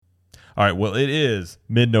All right, well, it is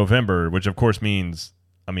mid-November, which of course means,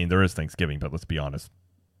 there is Thanksgiving, but let's be honest,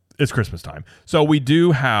 it's Christmas time. So we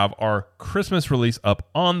do have our Christmas release up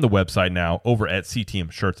on the website now over at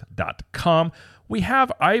ctmshirts.com. We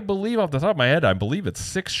have, I believe off the top of my head, it's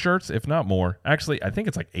 6 shirts, if not more. Actually, I think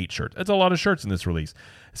it's like 8 shirts. It's a lot of shirts in this release.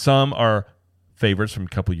 Some are favorites from a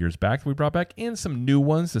couple years back that we brought back, and some new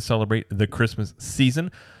ones to celebrate the Christmas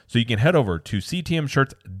season. So you can head over to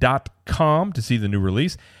ctmshirts.com to see the new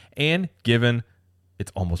release. And given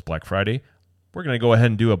it's almost Black Friday, we're going to go ahead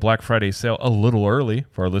and do a Black Friday sale a little early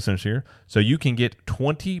for our listeners here. So you can get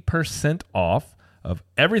 20% off of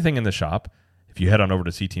everything in the shop if you head on over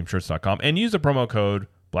to ctmshirts.com and use the promo code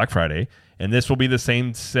Black Friday. And this will be the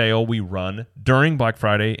same sale we run during Black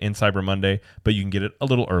Friday and Cyber Monday, but you can get it a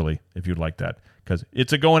little early if you'd like that, because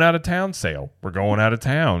it's a going out of town sale. We're going out of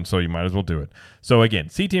town, so you might as well do it. So again,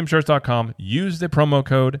 ctmshirts.com, use the promo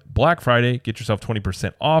code Black Friday, get yourself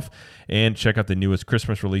 20% off, and check out the newest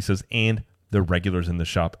Christmas releases and the regulars in the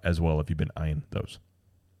shop as well if you've been eyeing those.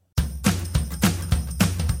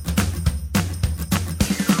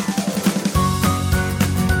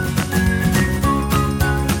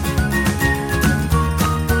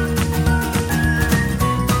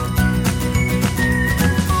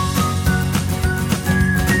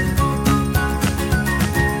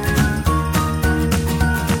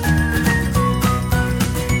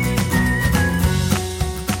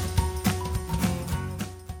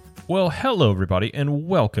 Well, hello, everybody, and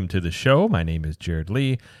welcome to the show. My name is Jared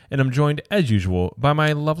Lee, and I'm joined, as usual, by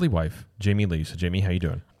my lovely wife, Jamie Lee. So, Jamie, how you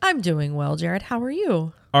doing? I'm doing well, Jared. How are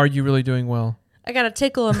you? Are you really doing well? I got a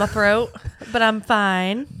tickle in my throat, but I'm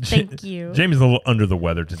fine. Thank you. Jamie's a little under the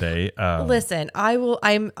weather today. Listen,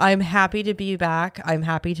 I'm happy to be back. I'm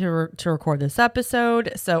happy to record this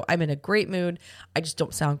episode. So I'm in a great mood. I just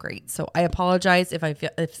don't sound great. So I apologize if if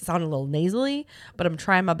it sound a little nasally, but I'm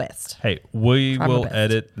trying my best. Hey, we will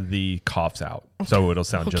edit the coughs out, so it'll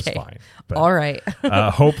sound just fine. But, all right.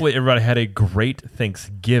 Hopefully everybody had a great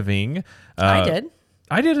Thanksgiving. I did.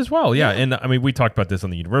 I did as well, yeah. And we talked about this on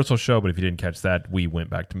the Universal show, but if you didn't catch that, we went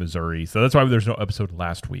back to Missouri. So that's why there's no episode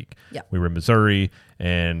last week. Yeah. We were in Missouri,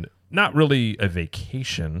 and not really a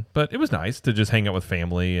vacation, but it was nice to just hang out with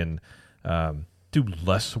family and do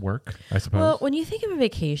less work, I suppose. Well, when you think of a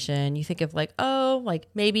vacation, you think of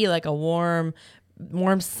maybe like a warm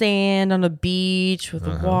sand on a beach with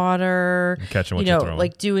the water, catching what you're throwing.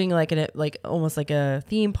 Like doing almost like a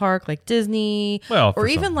theme park, like Disney, or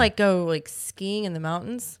even go skiing in the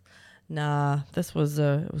mountains. Nah, this was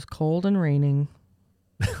it was cold and raining.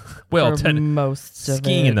 Well, most of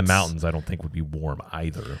skiing it. in the mountains, I don't think would be warm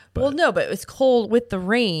either. But. Well, no, but it's cold with the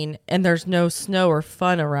rain, and there's no snow or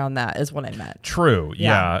fun around that. Is what I meant. True.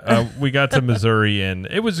 Yeah. We got to Missouri, and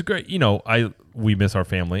it was great. We miss our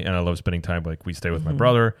family, and I love spending time. Like we stay with my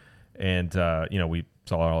brother, and we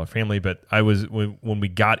saw all our family. But when we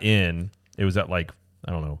got in, it was at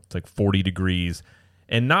it's like 40 degrees,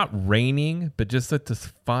 and not raining, but just like this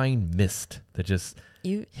fine mist that just.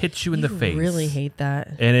 Hits you in the face. You really hate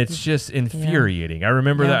that. And it's just infuriating. I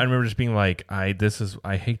remember that. I remember just being like, I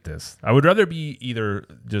hate this. I would rather be either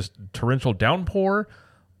just torrential downpour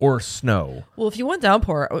or snow. Well, if you want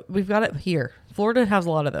downpour, we've got it here. Florida has a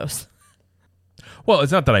lot of those. Well,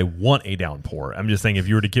 it's not that I want a downpour. I'm just saying if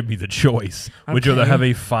you were to give me the choice, would you rather have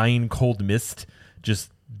a fine cold mist just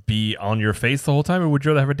be on your face the whole time, or would you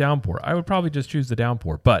rather have a downpour? I would probably just choose the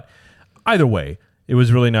downpour. But either way, it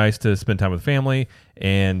was really nice to spend time with family,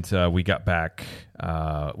 and we got back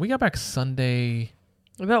Sunday.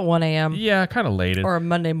 About 1 a.m. Yeah, kind of late. Or a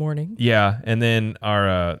Monday morning. Yeah, and then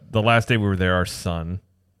the last day we were there, our son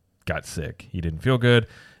got sick. He didn't feel good,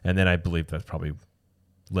 and then I believe that's probably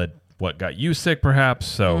what got you sick, perhaps.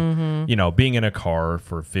 So, being in a car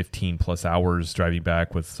for 15 plus hours driving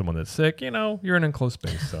back with someone that's sick, you're in an enclosed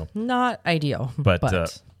space. So not ideal,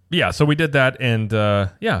 but yeah, so we did that, and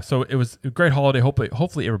so it was a great holiday.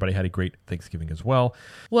 Hopefully everybody had a great Thanksgiving as well.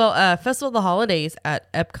 Well, Festival of the Holidays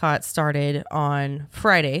at Epcot started on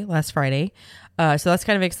last Friday. So that's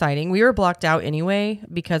kind of exciting. We were blocked out anyway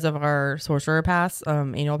because of our Sorcerer Pass,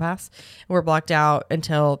 annual pass. We're blocked out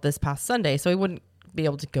until this past Sunday, so we wouldn't be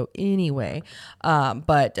able to go anyway.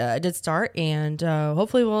 But it did start, and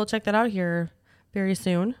hopefully we'll check that out here very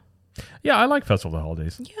soon. Yeah, I like Festival of the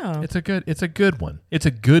Holidays. Yeah. It's a good one. It's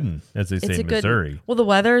a good one, as they say in Missouri. Well, the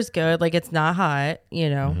weather's good. Like, it's not hot,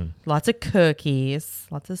 Lots of cookies,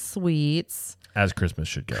 lots of sweets. As Christmas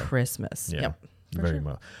should go. Christmas. Yeah. Yep. Very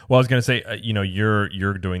well. Well, I was going to say,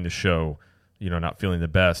 you're doing the show, not feeling the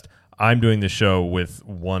best. I'm doing the show with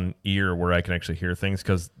one ear where I can actually hear things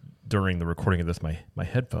because during the recording of this, my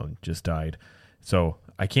headphone just died. So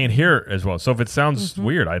I can't hear it as well. So if it sounds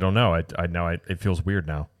weird, I don't know. I now it feels weird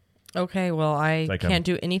now. Okay, well, I can't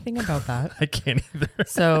do anything about that. I can't either.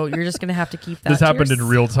 So you're just going to have to keep that. This happened in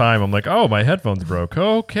real time. I'm like, oh, my headphones broke.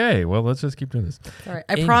 Okay, well, let's just keep doing this. All right.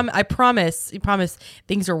 I promise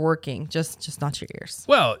things are working. Just not your ears.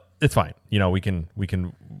 Well, it's fine. You know, we can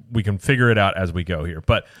figure it out as we go here.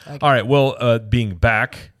 But all right, well, being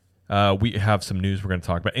back, we have some news we're going to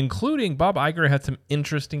talk about, including Bob Iger had some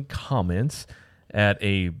interesting comments at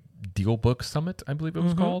a Deal Book Summit, I believe it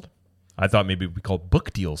was called. I thought maybe we called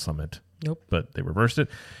Book Deal Summit. Nope. But they reversed it.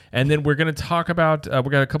 And then we're going to talk about,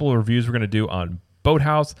 we got a couple of reviews we're going to do on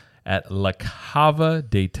Boathouse at La Cava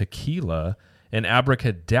de Tequila and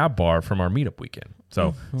AbracadaBAR from our meetup weekend.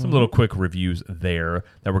 So some little quick reviews there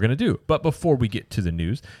that we're going to do. But before we get to the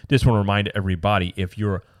news, just want to remind everybody, if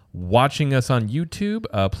you're watching us on YouTube,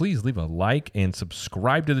 please leave a like and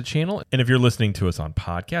subscribe to the channel. And if you're listening to us on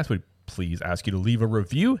podcast, we please ask you to leave a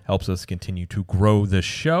review. Helps us continue to grow the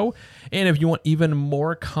show. And if you want even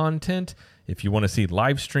more content, if you want to see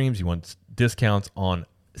live streams, you want discounts on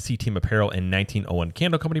C-Team Apparel and 1901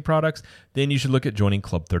 Candle Company products, then you should look at joining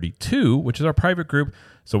Club 32, which is our private group.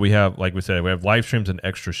 So we have, like we said, we have live streams and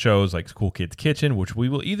extra shows like Cool Kids Kitchen, which we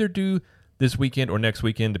will either do this weekend or next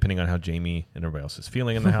weekend, depending on how Jamie and everybody else is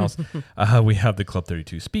feeling in the house. We have the Club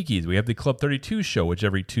 32 Speakeasy. We have the Club 32 show, which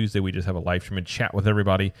every Tuesday we just have a live stream and chat with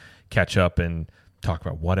everybody, catch up and talk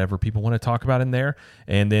about whatever people want to talk about in there.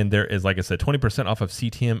 And then there is, like I said, 20% off of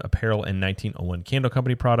CTM Apparel and 1901 Candle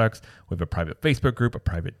Company products. We have a private Facebook group, a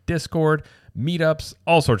private Discord, meetups,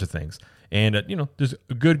 all sorts of things. And, there's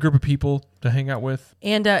a good group of people to hang out with.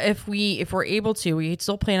 And if we're able to, we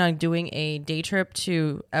still plan on doing a day trip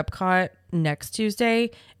to Epcot next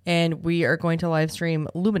Tuesday. And we are going to live stream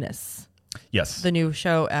Luminous. Yes. The new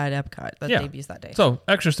show at Epcot that debuts that day. So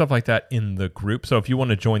extra stuff like that in the group. So if you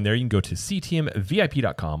want to join there, you can go to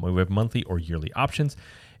ctmvip.com. We have monthly or yearly options.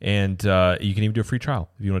 And you can even do a free trial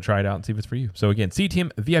if you want to try it out and see if it's for you. So again,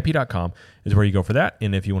 ctmvip.com is where you go for that.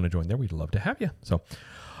 And if you want to join there, we'd love to have you. So,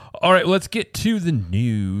 all right, let's get to the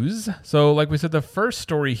news. So like we said, the first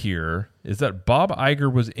story here is that Bob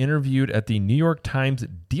Iger was interviewed at the New York Times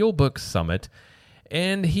Deal Book Summit.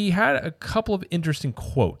 And he had a couple of interesting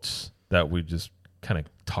quotes that we just kind of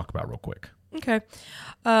talk about real quick. Okay.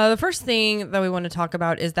 The first thing that we want to talk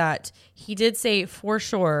about is that he did say for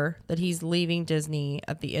sure that he's leaving Disney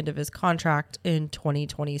at the end of his contract in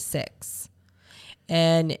 2026.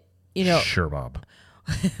 And, Sure, Bob.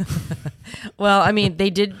 Well, I mean, they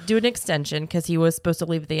did do an extension because he was supposed to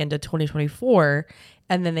leave at the end of 2024,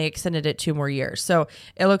 and then they extended it 2 more years. So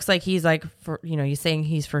it looks like he's like, he's saying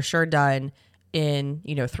he's for sure done in,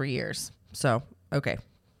 3 years. So, okay.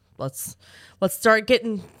 Let's start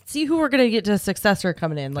see who we're going to get to successor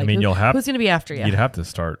coming in. Like, who's going to be after you? You'd have to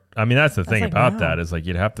start. I mean, that's the thing about that is like,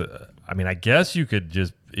 you'd have to, I mean, I guess you could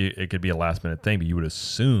just, it could be a last minute thing, but you would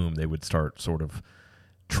assume they would start sort of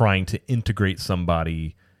trying to integrate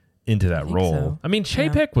somebody into that role. So. I mean,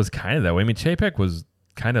 Chapek was kind of that way. I mean, Chapek was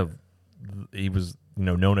kind of, he was,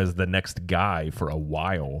 known as the next guy for a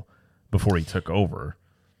while before he took over.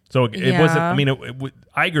 So it wasn't, I mean,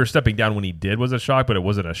 Iger stepping down when he did was a shock, but it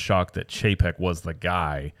wasn't a shock that Chapek was the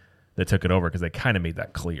guy that took it over because they kind of made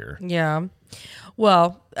that clear. Yeah.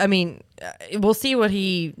 Well, I mean, we'll see what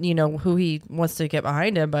he, who he wants to get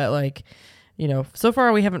behind him. But like, so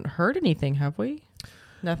far we haven't heard anything, have we?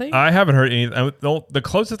 Nothing? I haven't heard anything. The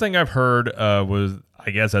closest thing I've heard was,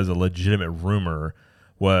 I guess, as a legitimate rumor,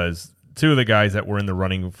 was 2 of the guys that were in the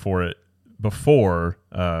running for it before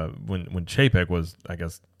when Chapek was, I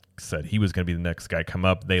guess, said he was going to be the next guy come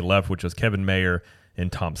up. They left, which was Kevin Mayer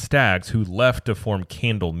and Tom Staggs, who left to form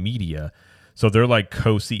Candle Media. So they're like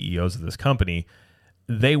co-CEOs of this company.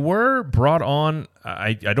 They were brought on,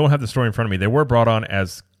 I don't have the story in front of me, they were brought on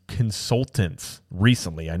as consultants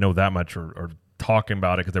recently. I know that much, or talking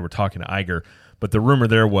about it because they were talking to Iger. But the rumor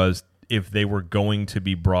there was if they were going to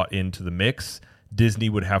be brought into the mix, Disney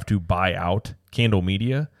would have to buy out Candle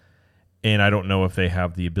Media. And I don't know if they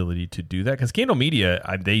have the ability to do that because Candle Media,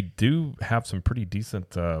 they do have some pretty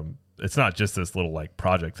decent. It's not just this little like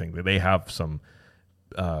project thing. They have some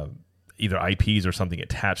either IPs or something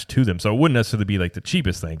attached to them, so it wouldn't necessarily be like the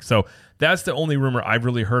cheapest thing. So that's the only rumor I've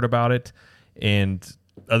really heard about it. And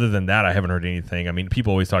other than that, I haven't heard anything. I mean,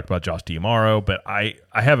 people always talk about Josh D'Amaro, but I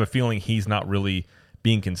have a feeling he's not really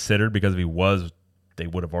being considered because if he was, they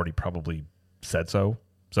would have already probably said so.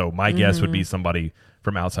 So my guess would be somebody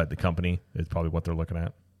from outside the company is probably what they're looking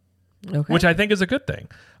at. Okay. Which I think is a good thing.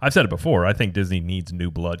 I've said it before. I think Disney needs new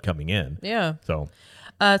blood coming in. Yeah. So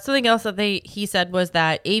something else that he said was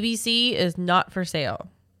that ABC is not for sale.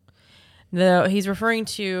 No, he's referring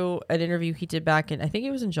to an interview he did back in, I think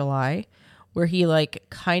it was in July, where he like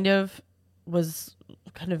was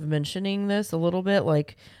mentioning this a little bit.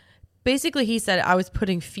 Like basically he said, I was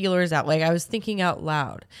putting feelers out, like I was thinking out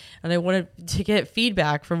loud and I wanted to get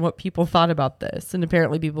feedback from what people thought about this. And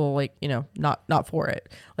apparently people like, not for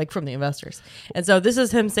it, like from the investors. And so this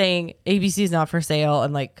is him saying ABC is not for sale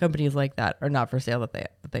and like companies like that are not for sale that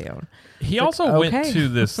they own. He it's also like, went to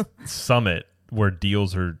this summit where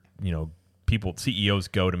deals are, CEOs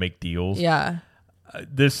go to make deals. Yeah.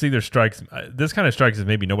 This kind of strikes as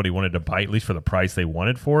maybe nobody wanted to buy, at least for the price they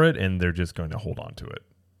wanted for it, and they're just going to hold on to it.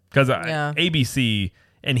 Because ABC,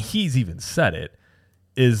 and he's even said it,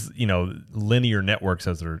 is, linear networks,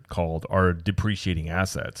 as they're called, are depreciating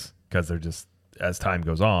assets because they're just, as time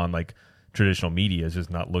goes on, like traditional media is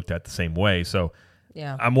just not looked at the same way. So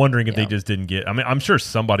I'm wondering if they just didn't get, I'm sure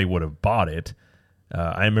somebody would have bought it.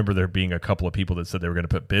 I remember there being a couple of people that said they were going to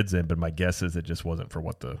put bids in, but my guess is it just wasn't for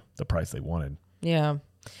what the price they wanted. Yeah.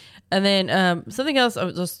 And then something else,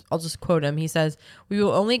 I'll just quote him. He says, "We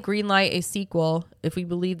will only greenlight a sequel if we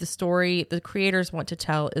believe the story the creators want to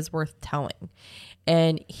tell is worth telling."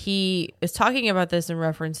 And he is talking about this in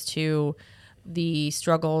reference to the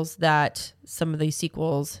struggles that some of these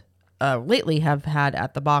sequels lately have had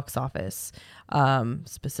at the box office,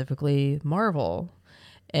 specifically Marvel.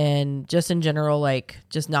 And just in general, like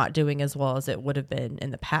just not doing as well as it would have been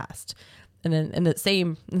in the past. And then in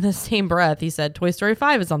the same breath, he said, Toy Story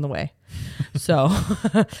 5 is on the way. So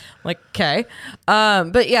like, okay.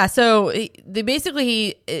 But yeah, so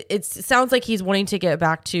it sounds like he's wanting to get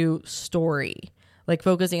back to story, like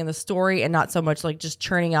focusing on the story and not so much like just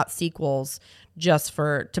churning out sequels just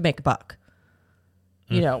to make a buck,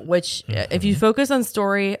 which if you focus on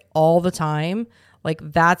story all the time, like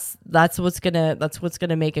that's what's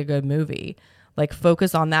gonna make a good movie. Like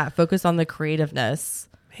focus on that. Focus on the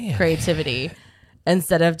creativity,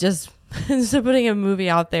 instead of just putting a movie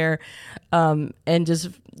out there, and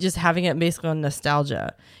just having it basically on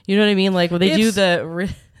nostalgia. You know what I mean? Like when they do the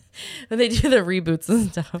reboots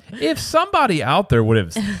and stuff. If somebody out there would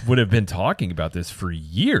have been talking about this for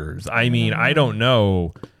years, I mean, I don't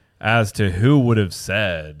know as to who would have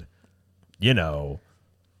said,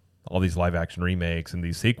 all these live action remakes and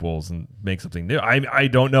these sequels and make something new. I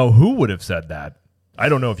don't know who would have said that. I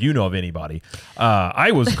don't know if you know of anybody.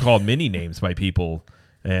 I was called many names by people,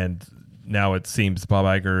 and now it seems Bob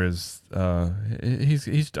Iger is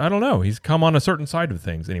he's I don't know. He's come on a certain side of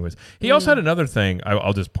things. Anyways, he also had another thing.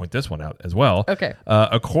 I'll just point this one out as well. Okay.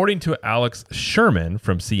 According to Alex Sherman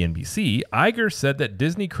from CNBC, Iger said that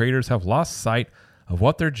Disney creators have lost sight of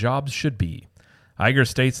what their jobs should be. Iger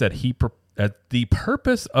states that the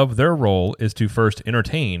purpose of their role is to first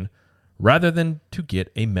entertain rather than to get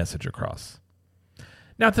a message across.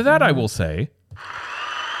 Now, to that I will say,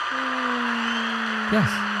 yes,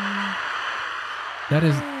 that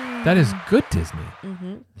is good Disney.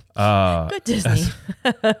 Mm-hmm. Good Disney.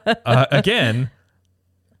 Again,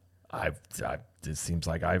 it seems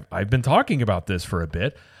like I've been talking about this for a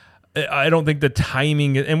bit. I don't think the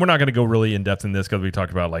timing, and we're not going to go really in depth in this because we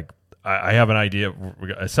talked about I have an idea,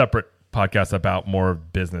 a separate podcast about more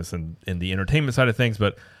business and in the entertainment side of things,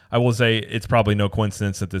 but I will say it's probably no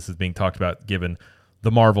coincidence that this is being talked about given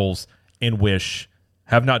the Marvels and Wish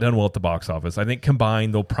have not done well at the box office. I think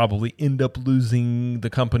combined they'll probably end up losing the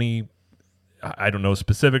company, I don't know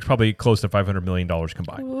specifics, probably close to $500 million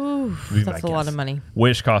combined. Ooh, that's a lot of money.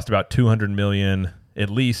 Wish cost about $200 million at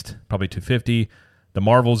least, probably $250. The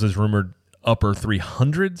Marvels is rumored upper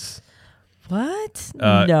 300s. What?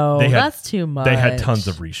 No, that's too much. They had tons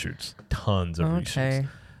of reshoots. Reshoots.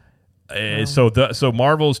 So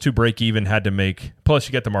Marvel's to break even had to make, plus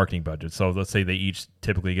you get the marketing budget. So let's say they each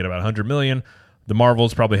typically get about 100 million. The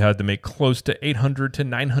Marvels probably had to make close to 800 to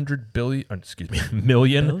 900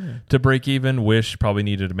 million to break even. Wish probably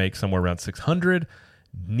needed to make somewhere around 600.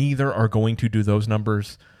 Neither are going to do those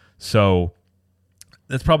numbers. So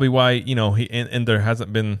that's probably why, and there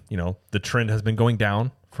hasn't been, the trend has been going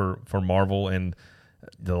down for Marvel, and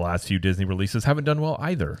the last few Disney releases haven't done well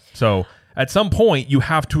either. So at some point you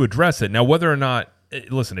have to address it. Now, whether or not,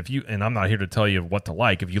 listen, and I'm not here to tell you what to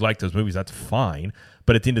like. If you like those movies, that's fine.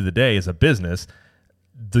 But at the end of the day, as a business,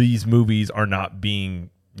 these movies are not being,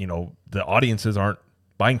 the audiences aren't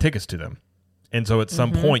buying tickets to them. And so at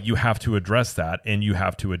some point you have to address that, and you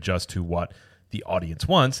have to adjust to what the audience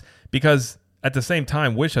wants, because at the same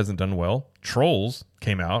time, Wish hasn't done well. Trolls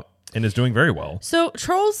came out and is doing very well. So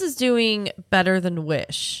Trolls is doing better than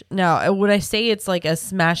Wish. Now, would I say it's like a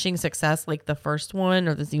smashing success like the first one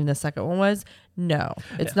or even the second one was? No,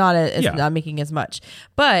 it's not. It's not making as much.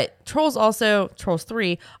 But Trolls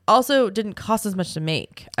 3 also didn't cost as much to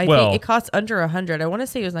make. I think it cost under 100. I want to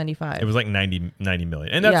say it was 95. It was like 90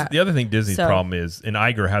 million. And that's the other thing Disney's problem is, and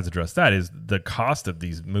Iger has addressed that, is the cost of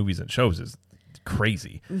these movies and shows is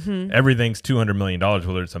crazy. Everything's $200 million,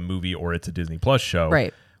 whether it's a movie or it's a Disney Plus show.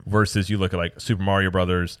 Right. Versus you look at like Super Mario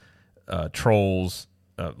Brothers, Trolls,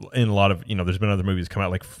 in a lot of, there's been other movies come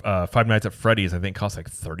out like Five Nights at Freddy's, I think cost like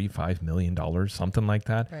 $35 million, something like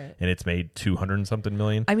that. Right. And it's made 200 and something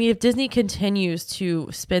million. I mean, if Disney continues to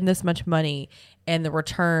spend this much money and the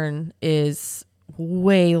return is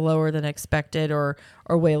way lower than expected or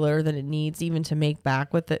way lower than it needs even to make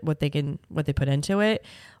back what they put into it,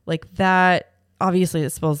 like that, obviously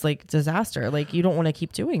it spells like disaster. Like you don't want to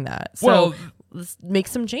keep doing that. So let's make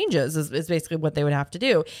some changes is basically what they would have to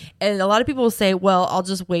do. And a lot of people will say, well, I'll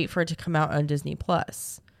just wait for it to come out on Disney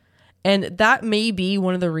Plus. And that may be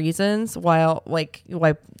one of the reasons why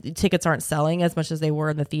tickets aren't selling as much as they were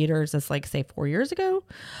in the theaters as like say 4 years ago.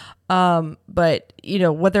 But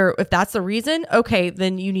if that's the reason, okay,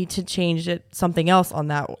 then you need to change something else on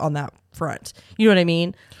that front. You know what I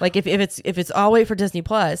mean? Like if it's I'll wait for Disney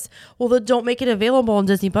Plus, well then don't make it available on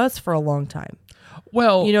Disney Plus for a long time.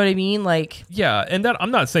 Well, you know what I mean? Like, yeah. And that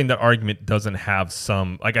I'm not saying that argument doesn't have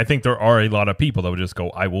some, like, I think there are a lot of people that would just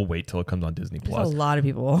go, I will wait till it comes on Disney Plus. There's a lot of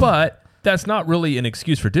people. But that's not really an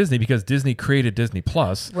excuse for Disney because Disney created Disney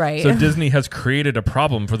Plus. Right. So Disney has created a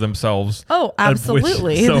problem for themselves. Oh,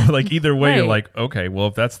 absolutely. So like either way, right. You're like, okay, well,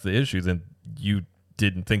 if that's the issue, then you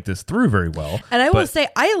didn't think this through very well. And I will say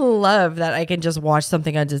I love that I can just watch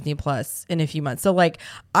something on Disney Plus in a few months. So like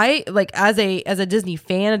I like as a Disney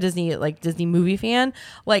fan, a Disney movie fan,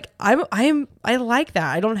 like I like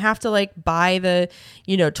that. I don't have to like buy the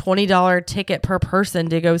 $20 ticket per person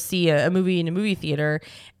to go see a movie in a movie theater,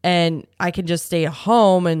 and I can just stay at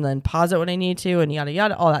home and then pause it when I need to and yada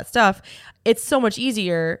yada, all that stuff. It's so much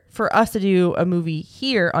easier for us to do a movie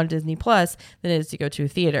here on Disney Plus than it is to go to a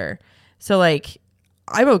theater. So like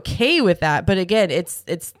I'm okay with that, but again, it's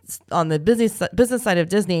on the business side of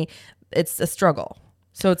Disney, it's a struggle.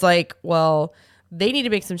 So it's like, well, they need to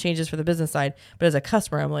make some changes for the business side, but as a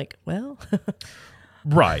customer, I'm like, well,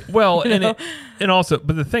 right. Well, and also,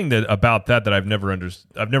 but the thing about that I've never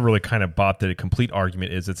really kind of bought the complete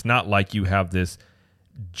argument is it's not like you have this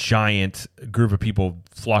giant group of people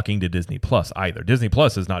flocking to Disney Plus either. Disney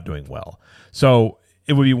Plus is not doing well, so.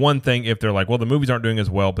 It would be one thing if they're like, well, the movies aren't doing as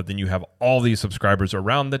well, but then you have all these subscribers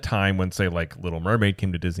around the time when, say, like Little Mermaid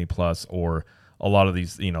came to Disney Plus or a lot of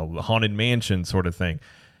these, Haunted Mansion sort of thing.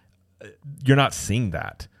 You're not seeing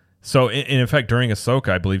that. So, in effect, during Ahsoka,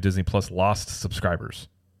 I believe Disney Plus lost subscribers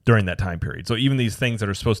during that time period. So even these things that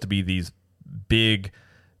are supposed to be these big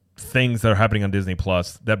things that are happening on Disney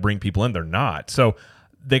Plus that bring people in, they're not. So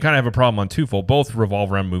they kind of have a problem on twofold. Both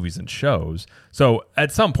revolve around movies and shows. So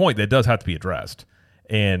at some point, that does have to be addressed.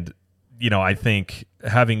 And, I think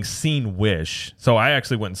having seen Wish, so I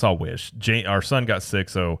actually went and saw Wish. Our son got sick,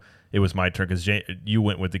 so it was my turn because you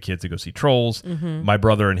went with the kids to go see Trolls. Mm-hmm. My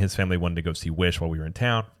brother and his family wanted to go see Wish while we were in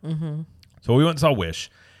town. Mm-hmm. So we went and saw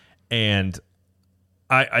Wish. And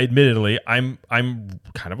I admittedly, I'm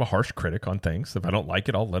kind of a harsh critic on things. If I don't like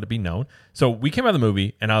it, I'll let it be known. So we came out of the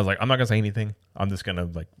movie, and I was like, I'm not going to say anything. I'm just going to,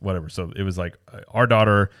 like, whatever. So it was like our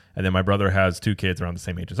daughter, and then my brother has two kids around the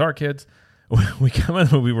same age as our kids. We come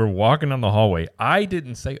in, we were walking down the hallway. I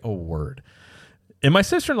didn't say a word. And my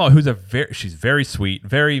sister-in-law, she's very sweet,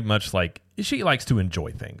 very much like, she likes to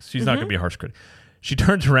enjoy things. She's not going to be a harsh critic. She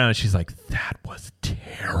turns around and she's like, that was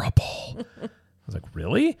terrible. I was like,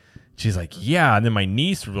 really? She's like, yeah. And then my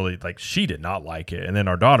niece really, like, she did not like it. And then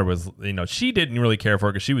our daughter was, she didn't really care for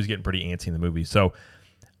it because she was getting pretty antsy in the movie. So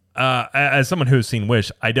as someone who's seen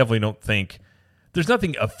Wish, I definitely don't think, there's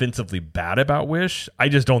nothing offensively bad about Wish. I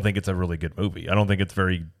just don't think it's a really good movie. I don't think it's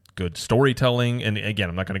very good storytelling. And again,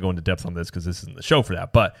 I'm not going to go into depth on this because this isn't the show for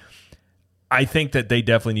that. But I think that they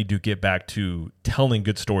definitely need to get back to telling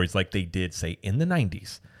good stories like they did, say, in the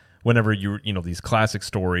 90s. Whenever these classic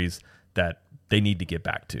stories that they need to get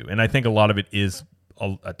back to. And I think a lot of it is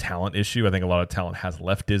a talent issue. I think a lot of talent has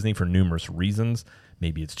left Disney for numerous reasons.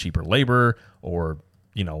 Maybe it's cheaper labor or,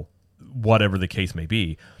 whatever the case may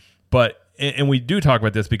be. But and we do talk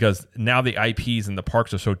about this because now the IPs and the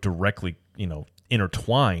parks are so directly,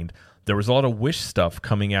 intertwined. There was a lot of Wish stuff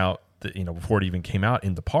coming out, before it even came out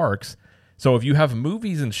in the parks. So if you have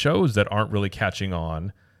movies and shows that aren't really catching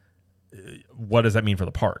on, what does that mean for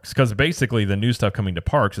the parks? Because basically the new stuff coming to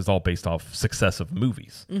parks is all based off success of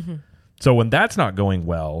movies. Mm-hmm. So when that's not going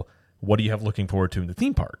well, what do you have looking forward to in the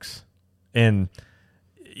theme parks? And,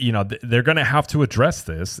 they're going to have to address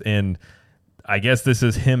this. And I guess this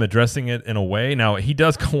is him addressing it in a way. Now, he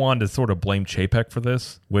does go on to sort of blame Chapek for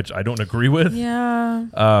this, which I don't agree with. Yeah.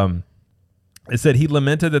 It said he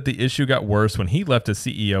lamented that the issue got worse when he left as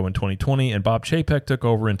CEO in 2020 and Bob Chapek took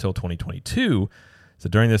over until 2022. So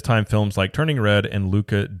during this time, films like Turning Red and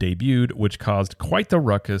Luca debuted, which caused quite the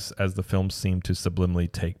ruckus as the films seemed to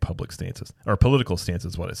subliminally take public stances, or political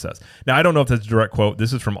stances, what it says. Now, I don't know if that's a direct quote.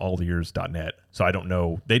 This is from alleyears.net, so I don't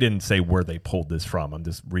know. They didn't say where they pulled this from. I'm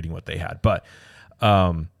just reading what they had. But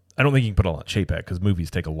I don't think you can put it all on Chapek because movies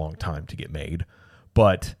take a long time to get made.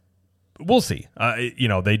 But we'll see.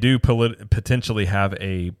 They do potentially have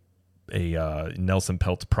a Nelson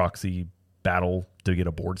Peltz proxy battle to get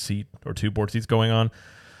a board seat or 2 board seats going on.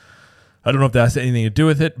 I don't know if that has anything to do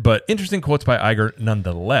with it, but interesting quotes by Iger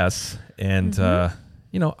nonetheless. And,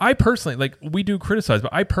 I personally, we do criticize,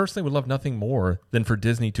 but I personally would love nothing more than for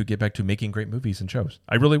Disney to get back to making great movies and shows.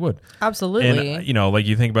 I really would. Absolutely. And,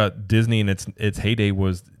 you think about Disney and its heyday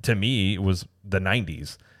was, to me, was the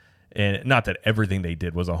 90s. And not that everything they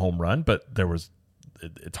did was a home run, but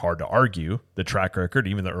it's hard to argue the track record,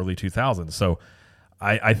 even the early 2000s. So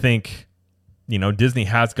I think, Disney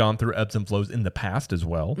has gone through ebbs and flows in the past as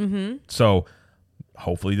well. Mm-hmm. So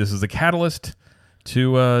hopefully this is a catalyst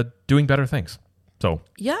to doing better things. So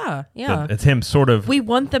yeah. It's him sort of. We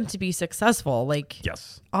want them to be successful,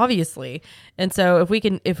 yes, obviously. And so if we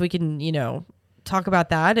can, talk about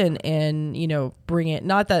that and bring it,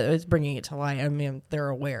 not that it's bringing it to light. I mean, they're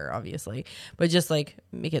aware, obviously, but just make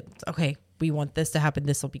it okay. We want this to happen.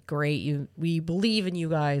 This will be great. We believe in you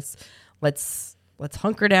guys. Let's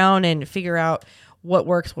hunker down and figure out what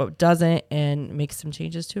works, what doesn't, and make some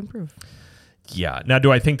changes to improve. Yeah. Now,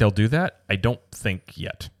 do I think they'll do that? I don't think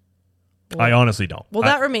yet. Well, I honestly don't. Well,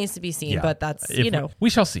 that remains to be seen, but that's,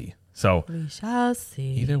 we shall see. So we shall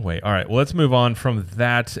see. Either way. All right. Well, let's move on from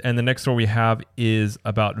that. And the next story we have is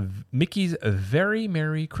about Mickey's Very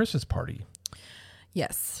Merry Christmas Party.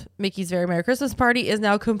 Yes. Mickey's Very Merry Christmas Party is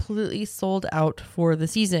now completely sold out for the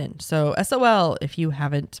season. So SOL if you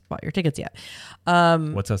haven't bought your tickets yet.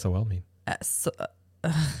 What's SOL mean?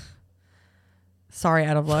 Sorry,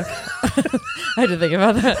 out of luck. I had to think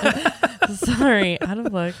about that. Sorry, out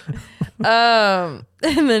of luck. And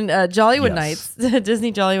then Jollywood Nights,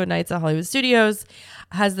 Disney Jollywood Nights at Hollywood Studios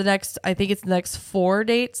has the next 4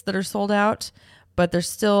 dates that are sold out, but there's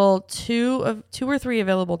still two or three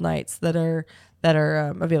available nights that are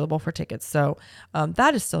available for tickets. So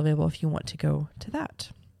that is still available if you want to go to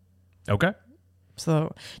that. Okay.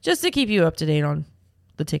 So just to keep you up to date on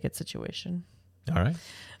the ticket situation. All right.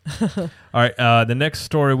 All right. The next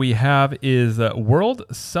story we have is World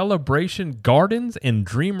Celebration Gardens in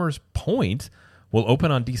Dreamers Point will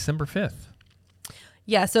open on December 5th.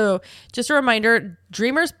 Yeah. So just a reminder,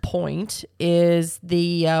 Dreamers Point is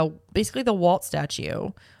the basically the Walt statue,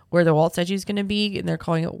 where the Walt statue is going to be, and they're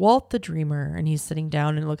calling it Walt the Dreamer, and he's sitting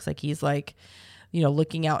down and it looks like he's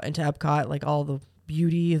looking out into Epcot, like all the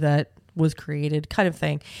beauty that was created, kind of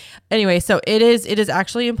thing. Anyway, so it is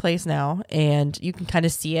actually in place now, and you can kind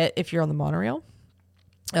of see it if you're on the monorail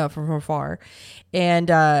from afar. And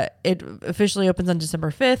it officially opens on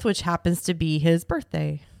December 5th, which happens to be his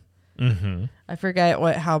birthday. Mm-hmm. I forget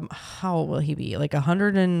how old will he be? Like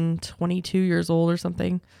 122 years old or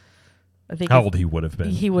something. I think how old he would have been.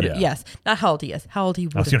 He would have, yes. Not how old he is. How old he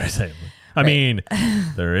would have been. I was going to say. I mean,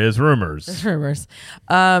 there is rumors. There's rumors.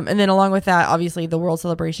 And then along with that, obviously, the World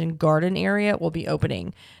Celebration Garden area will be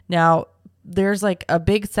opening. Now, there's like a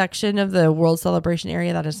big section of the World Celebration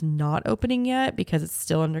area that is not opening yet because it's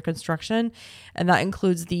still under construction. And that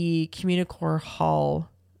includes the Communicore Hall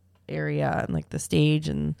area and like the stage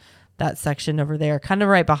and that section over there, kind of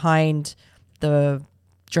right behind the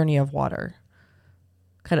Journey of Water.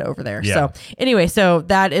 Kind of over there. Yeah. So anyway, so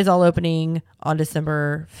that is all opening on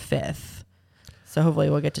December 5th. So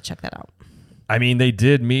hopefully we'll get to check that out. I mean, they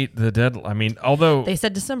did meet the deadline. I mean, although they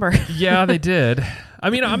said December. Yeah, they did.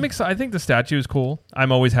 I mean, I'm excited. I think the statue is cool.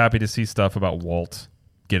 I'm always happy to see stuff about Walt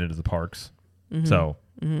get into the parks. Mm-hmm. So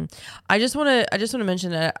I just want to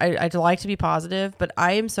mention that I'd like to be positive, but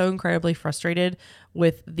I am so incredibly frustrated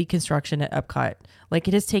with the construction at Epcot. Like,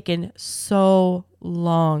 it has taken so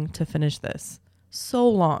long to finish this. So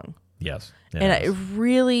long. Yes. And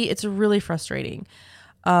it's really frustrating.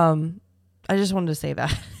 I just wanted to say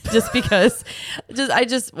that just because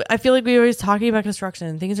I feel like we're always talking about construction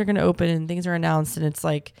and things are going to open and things are announced. And it's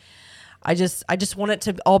like, I just want it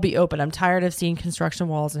to all be open. I'm tired of seeing construction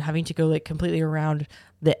walls and having to go like completely around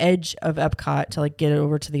the edge of Epcot to like get it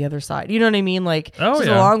over to the other side. You know what I mean? Like, it's just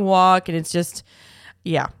a long walk, and it's just,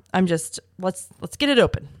 Yeah, I'm just let's get it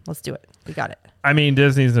open. Let's do it. We got it. I mean,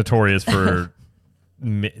 Disney's notorious for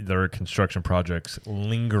their construction projects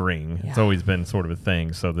lingering. Yeah. It's always been sort of a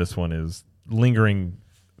thing. So this one is lingering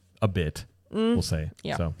a bit, we'll say.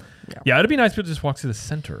 Yeah. So, yeah, it'd be nice to just walk to the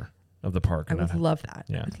center of the park. I would love that.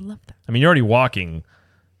 Yeah. I would love that. I mean, you're already walking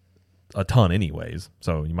a ton anyways,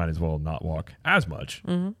 so you might as well not walk as much.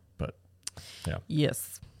 But, yeah.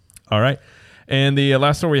 Yes. All right. And the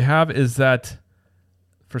last story we have is that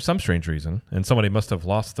for some strange reason, and somebody must have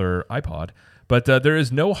lost their iPod, but there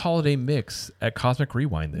is no holiday mix at Cosmic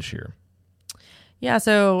Rewind this year. Yeah,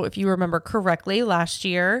 so if you remember correctly, last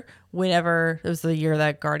year, whenever it was the year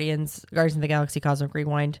that Guardians of the Galaxy Cosmic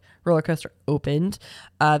Rewind roller coaster opened,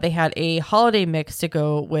 they had a holiday mix to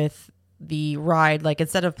go with the ride. Like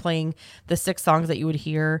instead of playing the 6 songs that you would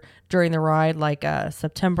hear during the ride, like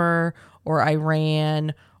September or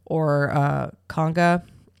Iran or Conga,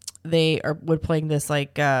 would playing this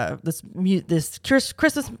like this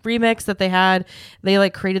Christmas remix that they had. They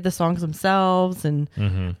like created the songs themselves, and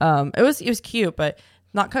it was cute, but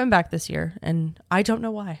not coming back this year, and I don't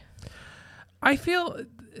know why. I feel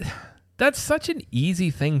that's such an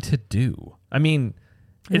easy thing to do. I mean,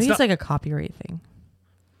 Maybe it's like a copyright thing.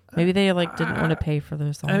 Maybe they like didn't want to pay for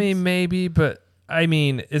those songs. I mean, maybe, but I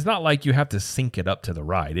mean, it's not like you have to sync it up to the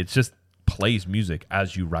ride. It's just plays music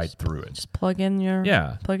as you ride through it. Just plug in your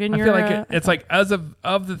I feel like it's like as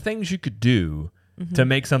of the things you could do to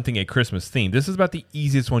make something a Christmas theme. This is about the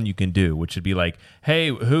easiest one you can do, which would be like, hey,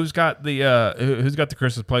 who's got the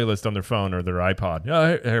Christmas playlist on their phone or their iPod?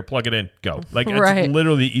 Oh, here, plug it in, go. Like it's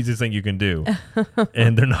literally the easiest thing you can do,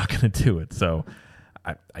 and they're not going to do it. So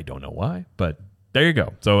I don't know why, but there you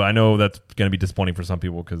go. So I know that's going to be disappointing for some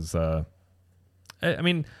people because I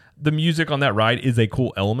mean, the music on that ride is a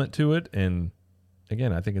cool element to it. And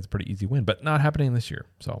again, I think it's a pretty easy win, but not happening this year.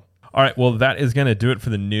 So, all right. Well, that is going to do it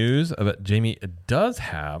for the news. But Jamie does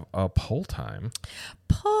have a poll time.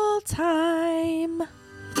 Poll time.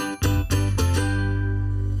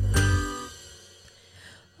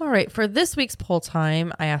 All right. For this week's poll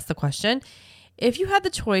time, I asked the question, if you had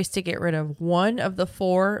the choice to get rid of one of the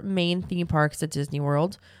 4 main theme parks at Disney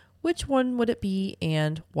World, which one would it be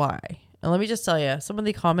and why? And let me just tell you, some of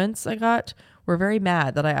the comments I got were very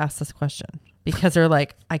mad that I asked this question because they're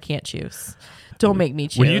like, I can't choose. Don't make me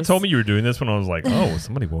choose. When you told me you were doing this one, I was like, oh,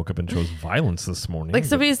 somebody woke up and chose violence this morning. Like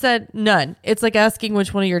somebody said, none. It's like asking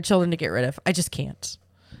which one of your children to get rid of. I just can't.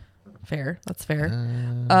 Fair. That's fair.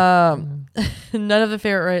 None of the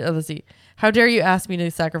favorite. Let's see. How dare you ask me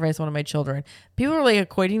to sacrifice one of my children? People are like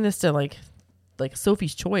equating this to like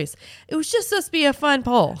Sophie's Choice. It was just supposed to be a fun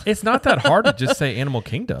poll. It's not that hard to just say Animal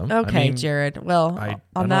Kingdom. Okay, I mean, Jared. Well,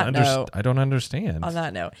 on that note, I don't understand. On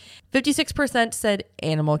that note, 56% said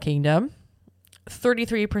Animal Kingdom,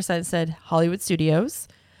 33% said Hollywood Studios,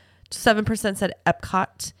 7% said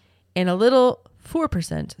Epcot, and a little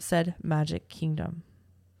 4% said Magic Kingdom.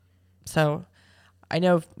 So I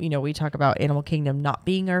know, we talk about Animal Kingdom not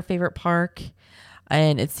being our favorite park,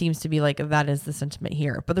 and it seems to be like that is the sentiment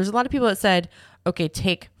here. But there's a lot of people that said, okay,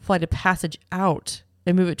 take Flight of Passage out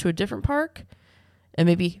and move it to a different park, and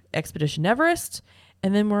maybe Expedition Everest,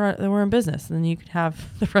 and then we're in business, and then you can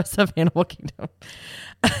have the rest of Animal Kingdom.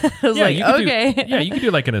 I was okay. You could do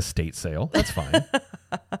like an estate sale. That's fine.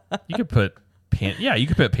 You could put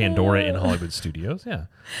Pandora in Hollywood Studios. Yeah.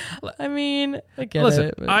 I mean, I get Listen,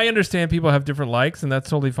 it. I understand people have different likes, and that's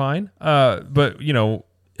totally fine. But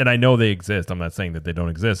and I know they exist. I'm not saying that they don't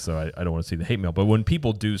exist, so I don't want to see the hate mail. But when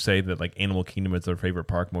people do say that like Animal Kingdom is their favorite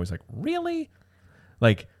park, I'm always like, really?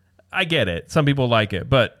 Like, I get it. Some people like it,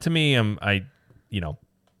 but to me, I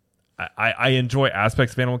enjoy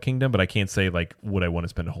aspects of Animal Kingdom, but I can't say like, would I want to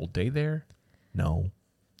spend a whole day there? No,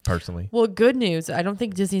 personally. Well, good news. I don't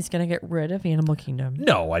think Disney's going to get rid of Animal Kingdom.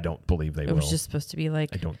 No, I don't believe they will. It was just supposed to be like,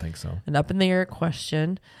 I don't think so. An up in the air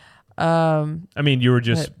question. I mean, you were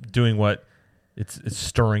just doing what. It's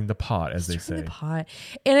stirring the pot, as they say. The pot.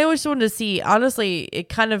 And I just wanted to see, honestly, it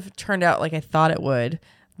kind of turned out like I thought it would.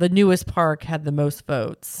 The newest park had the most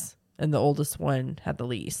votes, and the oldest one had the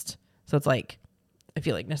least. So it's like, I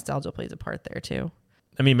feel like nostalgia plays a part there too.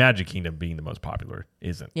 I mean, Magic Kingdom being the most popular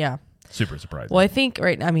isn't super surprising. Well, I think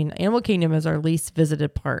Animal Kingdom is our least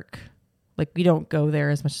visited park. Like, we don't go there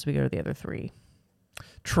as much as we go to the other 3.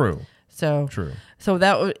 True. So true. So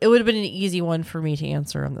it would have been an easy one for me to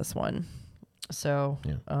answer on this one. So,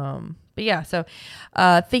 but yeah, so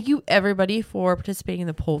thank you everybody for participating in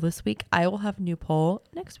the poll this week. I will have a new poll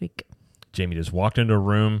next week. Jamie just walked into a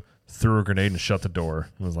room, threw a grenade, and shut the door.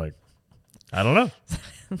 And was like, I don't know.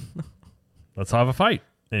 Let's have a fight.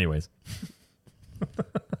 Anyways.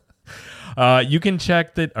 You can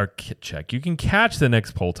You can catch the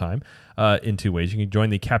next poll time in two ways. You can join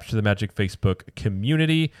the Capture the Magic Facebook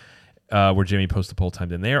community, where Jamie posts the poll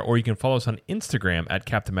time in there, or you can follow us on Instagram at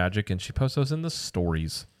Cap the Magic, and she posts those in the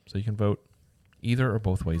stories. So you can vote either or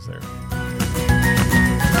both ways there.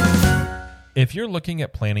 If you're looking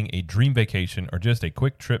at planning a dream vacation or just a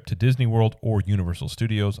quick trip to Disney World or Universal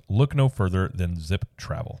Studios, look no further than Zip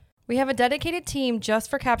Travel. We have a dedicated team just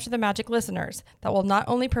for Capture the Magic listeners that will not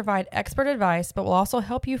only provide expert advice, but will also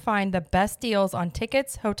help you find the best deals on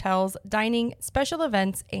tickets, hotels, dining, special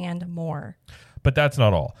events, and more. But that's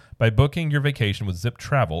not all. By booking your vacation with Zip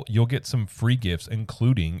Travel, you'll get some free gifts,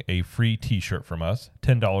 including a free t-shirt from us,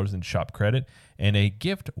 $10 in shop credit, and a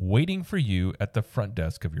gift waiting for you at the front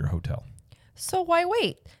desk of your hotel. So why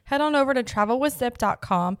wait? Head on over to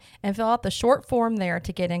travelwithzip.com and fill out the short form there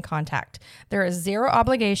to get in contact. There is zero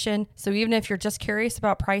obligation, so even if you're just curious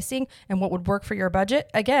about pricing and what would work for your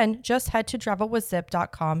budget, again, just head to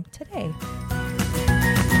travelwithzip.com today.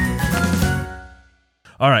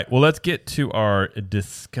 All right, well, let's get to our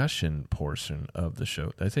discussion portion of the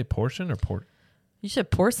show. Did I say portion or port? You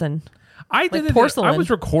said porcelain. I did like porcelain. I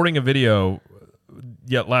was recording a video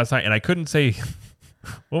last night, and I couldn't say...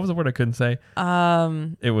 What was the word I couldn't say?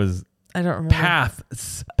 It was... I don't remember.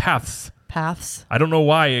 Paths. I don't know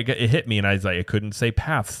why it hit me, and I was like, I couldn't say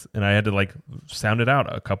paths, and I had to like sound it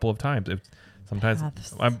out a couple of times. Sometimes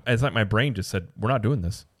it's like my brain just said, "We're not doing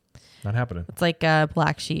this. Not happening." It's like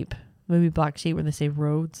Black Sheep, movie Black Sheep, where they say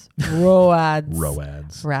roads,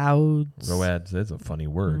 roads. Roads is a funny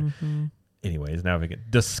word. Mm-hmm. Anyways, now we get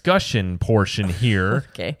discussion portion here.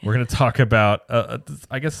 Okay, we're going to talk about,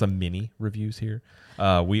 I guess, some mini reviews here.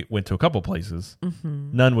 We went to a couple places.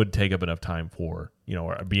 Mm-hmm. None would take up enough time for,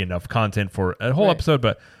 or be enough content for a whole episode.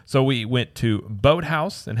 But so we went to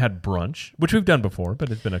Boathouse and had brunch, which we've done before, but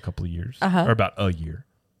it's been a couple of years, or about a year.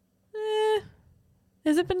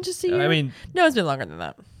 Has it been just a year? I mean, no, it's been longer than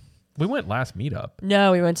that. We went last meetup.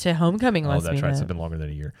 No, we went to Homecoming last meetup. Oh, that's right. It's been longer than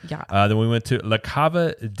a year. Yeah. Then we went to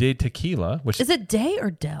Cava de Tequila, which is it Day or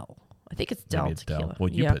Del? I think it's Del Tequila. Del. Well,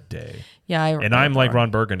 you put Day. Yeah, and I'm like Ron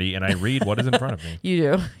Burgundy, and I read what is in front of me.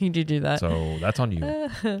 You do that. So that's on you.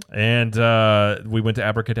 And we went to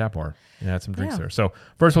AbracadaBAR and had some drinks there. So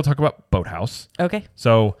first, we'll talk about Boathouse. Okay.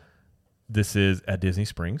 So this is at Disney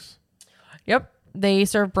Springs. Yep. They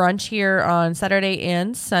serve brunch here on Saturday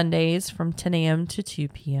and Sundays from 10 a.m. to 2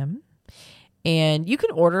 p.m. And you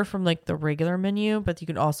can order from like the regular menu, but you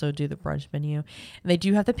can also do the brunch menu. And they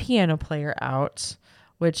do have the piano player out,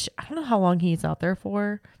 which I don't know how long he's out there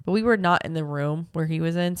for, but we were not in the room where he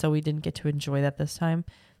was in, so we didn't get to enjoy that this time,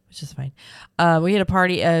 which is fine. We had a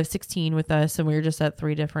party of 16 with us, and we were just at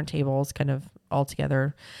 3 different tables kind of all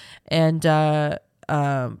together. And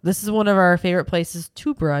this is one of our favorite places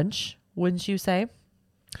to brunch, wouldn't you say?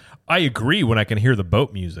 I agree when I can hear the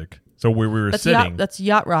boat music. So where we were sitting... That's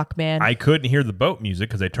Yacht Rock, man. I couldn't hear the boat music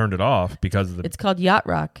because they turned it off because of the... It's called Yacht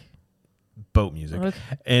Rock. Boat music. Okay.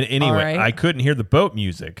 And anyway, I couldn't hear the boat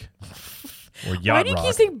music. Or Yacht Rock. Why do you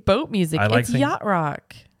keep saying boat music? It's Yacht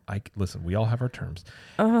Rock. Listen, we all have our terms.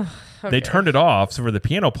 Okay. They turned it off for the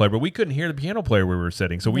piano player, but we couldn't hear the piano player where we were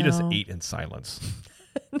sitting, so we just ate in silence.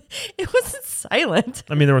 It wasn't silent.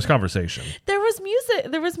 I mean, there was conversation. There was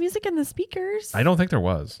music. There was music in the speakers. I don't think there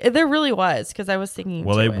was. There really was, because I was singing.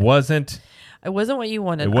 Well, it wasn't. It wasn't what you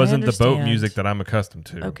wanted. It wasn't the boat music that I'm accustomed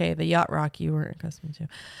to. Okay, the Yacht Rock you weren't accustomed to.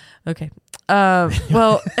 Okay.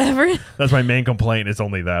 Well, that's my main complaint. It's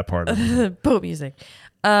only that part of it. Boat music.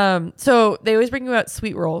 So they always bring you out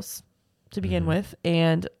sweet rolls to begin with,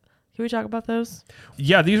 and can we talk about those?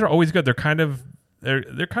 Yeah, these are always good. They're kind of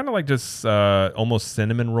like just almost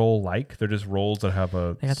cinnamon roll like. They're just rolls that have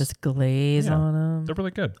they got this glaze on them. They're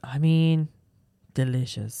really good. I mean,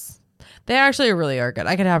 delicious. They actually really are good.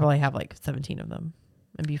 I could probably have like 17 of them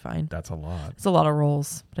and be fine. That's a lot. It's a lot of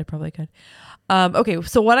rolls, but I probably could. Okay,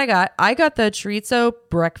 so what I got the chorizo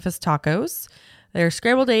breakfast tacos. They're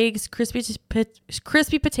scrambled eggs,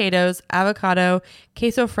 crispy potatoes, avocado,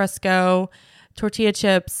 queso fresco, tortilla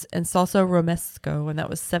chips, and salsa romesco, and that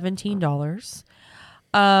was $17.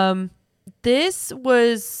 This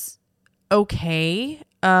was okay.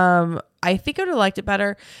 I think I would have liked it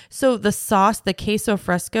better. So the sauce, the queso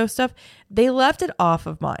fresco stuff, they left it off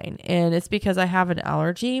of mine, and it's because I have an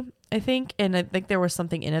allergy, I think, and I think there was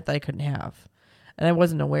something in it that I couldn't have, and I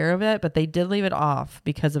wasn't aware of it, but they did leave it off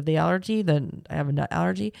because of the allergy. Then I have a nut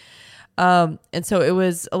allergy. And so it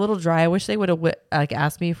was a little dry. I wish they would have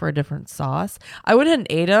asked me for a different sauce. I would have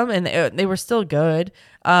ate them, and they were still good.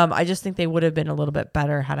 I just think they would have been a little bit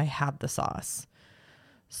better had I had the sauce.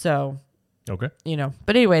 So, okay,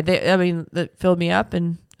 but anyway, that filled me up,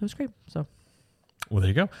 and it was great. So, Well, there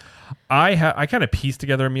you go. I kind of pieced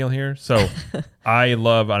together a meal here. So I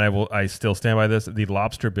love, and I still stand by this. The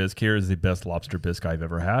lobster bisque here is the best lobster bisque I've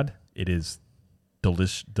ever had. It is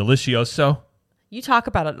delicioso. You talk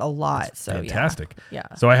about it a lot. So fantastic.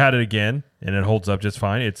 Yeah. So I had it again and it holds up just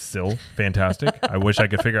fine. It's still fantastic. I wish I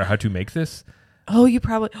could figure out how to make this. Oh, you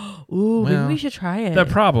probably, maybe we should try it. The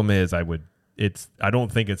problem is I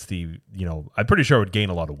don't think it's I'm pretty sure I would gain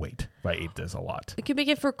a lot of weight if I ate this a lot. We could make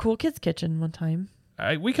it for Cool Kids Kitchen one time.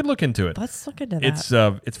 We could look into it. Let's look into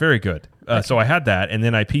that. It's very good. So I had that, and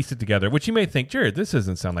then I pieced it together, which you may think, Jared, this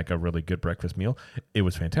doesn't sound like a really good breakfast meal. It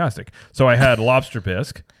was fantastic. So I had lobster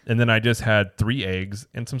bisque, and then I just had 3 eggs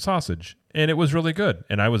and some sausage, and it was really good,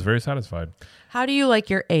 and I was very satisfied. How do you like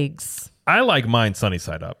your eggs? I like mine sunny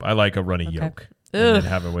side up. I like a runny yolk, and then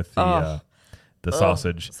have it with the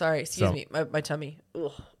sausage. Sorry, excuse me, my tummy.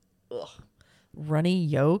 Ugh. Runny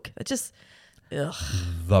yolk. It just. Ugh.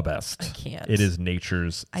 The best. I can't. It is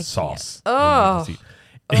nature's sauce. Oh.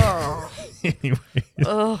 Anyway.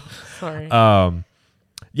 Oh, sorry.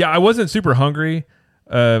 Yeah, I wasn't super hungry.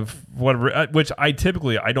 Which I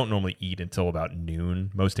don't normally eat until about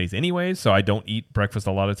noon most days anyways, so I don't eat breakfast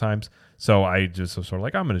a lot of times. So I just was sort of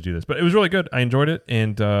like, I'm going to do this. But it was really good. I enjoyed it,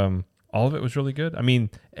 and all of it was really good. I mean,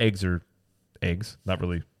 eggs are eggs. Not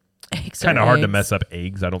really. Eggs kind of hard to mess up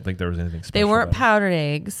eggs. I don't think there was anything special. They weren't about powdered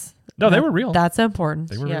eggs. No, they were real. That's important.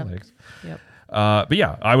 They were real eggs. Yep. But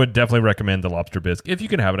yeah, I would definitely recommend the lobster bisque if you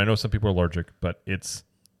can have it. I know some people are allergic, but it's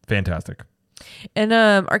fantastic. And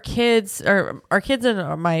our kids and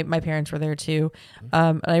my parents were there too.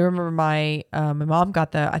 And I remember my mom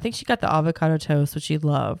got I think she got the avocado toast, which she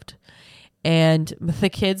loved. And the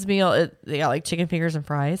kids' meal, they got like chicken fingers and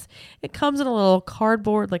fries. It comes in a little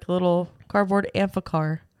cardboard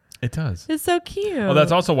amphicar. It does. It's so cute. Well,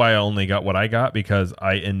 that's also why I only got what I got, because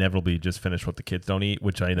I inevitably just finish what the kids don't eat,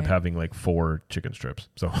 which I end up having like 4 chicken strips.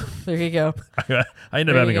 So there you go. I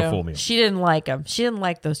end up having a full meal. She didn't like them. She didn't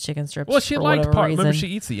like those chicken strips. Well, she liked part. Reason. Remember, she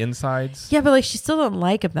eats the insides. Yeah, but like she still didn't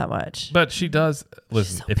like them that much. But she does.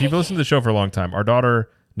 Listen, if you've listened to the show for a long time, our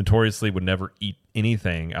daughter notoriously would never eat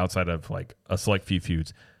anything outside of like a select few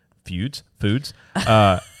foods. She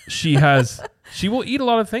will eat a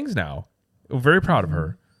lot of things now. We're very proud of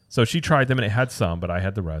her. So she tried them and it had some, but I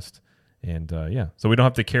had the rest. And so we don't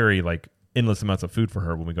have to carry like endless amounts of food for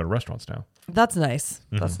her when we go to restaurants now. That's nice.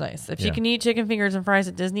 Mm-hmm. That's nice. If she can eat chicken fingers and fries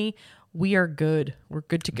at Disney, we are good. We're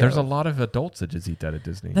good to go. There's a lot of adults that just eat that at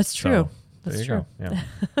Disney. That's true. So, That's true. Yeah.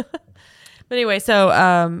 But anyway, so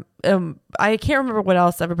I can't remember what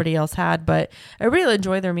else everybody else had, but I really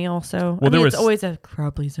enjoyed their meal. So it's always a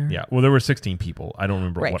crowd pleaser. Yeah. Well, there were 16 people. I don't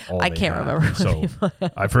remember what all. I can't remember. So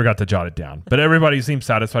I forgot to jot it down. But everybody seemed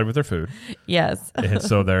satisfied with their food. Yes. And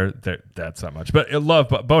so that's not much. But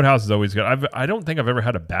Boathouse is always good. I don't think I've ever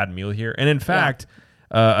had a bad meal here. And in fact,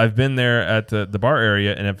 I've been there at the bar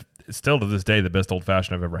area, and still to this day, the best old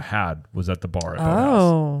fashioned I've ever had was at the bar at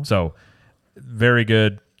Boathouse. So very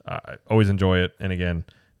good. I always enjoy it. And again,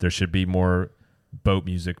 there should be more boat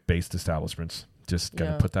music based establishments. Just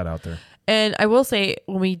got to put that out there. And I will say,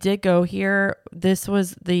 when we did go here, this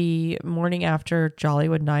was the morning after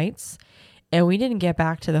Jollywood Nights, and we didn't get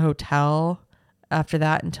back to the hotel after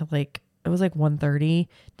that until it was like 1:30.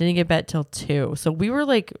 Didn't get back till 2. So we were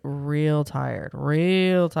like real tired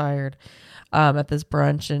at this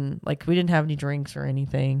brunch, and like we didn't have any drinks or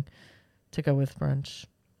anything to go with brunch.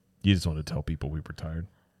 You just want to tell people we were tired.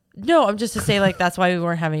 No, I'm just to say like that's why we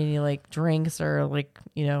weren't having any like drinks or like,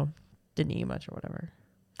 didn't eat much or whatever.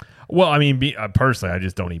 Well, I mean, personally, I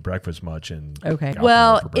just don't eat breakfast much. And okay.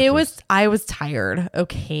 Well, I was tired.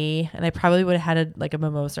 Okay. And I probably would have had a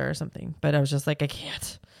mimosa or something, but I was just like, I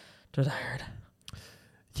can't. I'm tired.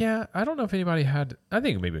 Yeah. I don't know if anybody had, I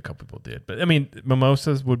think maybe a couple people did, but I mean,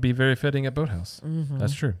 mimosas would be very fitting at Boathouse. Mm-hmm.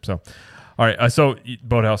 That's true. So, all right. So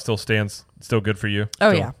Boathouse still good for you? Oh,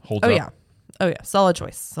 still yeah. Holds up? Yeah. Oh, yeah. Solid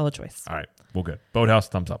choice. All right. Well, good. Boathouse,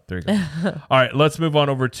 thumbs up. There you go. All right. Let's move on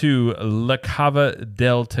over to La Cava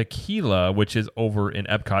del Tequila, which is over in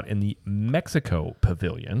Epcot in the Mexico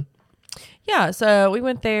Pavilion. Yeah. So we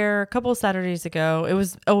went there a couple of Saturdays ago. It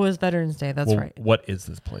was Veterans Day. That's right. What is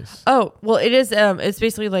this place? Oh, well, it is. It's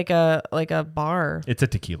basically like a bar. It's a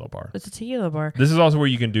tequila bar. It's a tequila bar. This is also where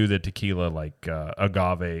you can do the tequila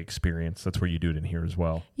agave experience. That's where you do it in here as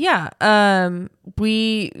well. Yeah.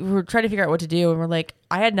 We were trying to figure out what to do, and we're like,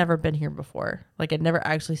 I had never been here before. Like, I'd never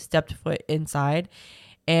actually stepped foot inside,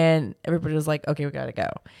 and everybody was like, okay, we got to go.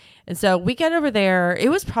 And so we get over there. It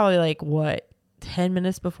was probably 10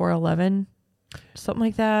 minutes before 11, something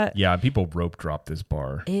like that. Yeah, people rope dropped this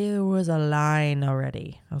bar. It was a line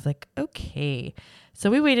already. I was like, okay. So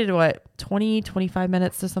we waited 25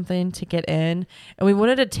 minutes or something to get in, and we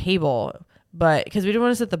wanted a table, but because we didn't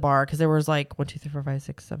want to sit at the bar because there was like 1, 2, 3, 4, 5,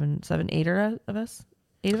 6, 7, 8 of us.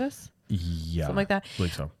 Yeah, something like that. I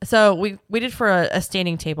believe so. So we waited for a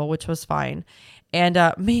standing table, which was fine. And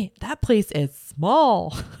man, that place is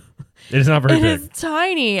small. It is not very It big. is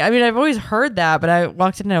tiny. I mean, I've always heard that, but I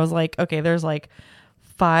walked in and I was like, okay, there's like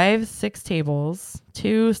 5, 6 tables,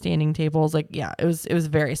 2 standing tables. Like, yeah, it was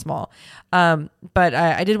very small. But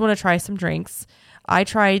I did want to try some drinks. I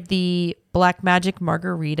tried the Black Magic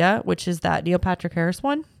Margarita, which is that Neil Patrick Harris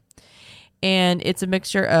one. And it's a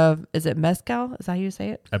mixture of, is it mezcal? Is that how you say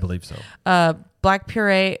it? I believe so.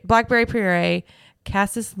 Blackberry puree,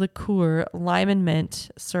 cassis liqueur, lime and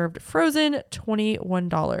mint, served frozen,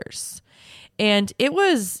 $21. And it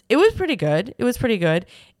was pretty good. It was pretty good.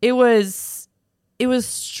 It was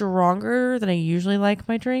stronger than I usually like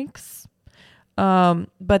my drinks.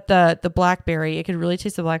 But the blackberry, it could really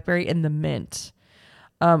taste the blackberry and the mint.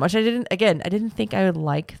 Which I didn't think I would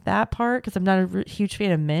like that part because I'm not a huge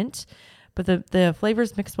fan of mint. But the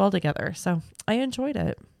flavors mixed well together, so I enjoyed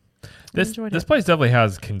it. This place definitely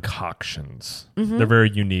has concoctions. Mm-hmm. They're very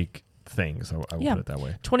unique things. I would put it that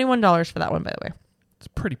way. $21 for that one, by the way. It's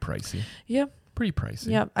pretty pricey. Yeah, pretty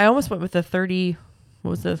pricey. Yeah, I almost went with the $30.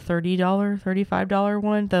 What was the $35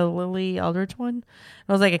 one? The Lily Eldridge one.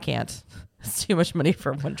 I was like, I can't. It's too much money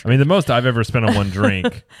for one drink. I mean, the most I've ever spent on one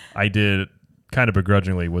drink, I did kind of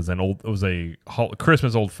begrudgingly, was a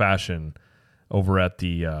Christmas old fashioned over at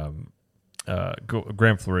the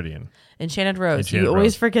Grand Floridian. Enchanted Rose. You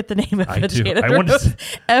always forget the name of Enchanted Rose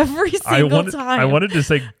every single time. I wanted to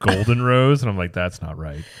say Golden Rose, and I'm like, that's not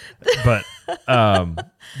right. But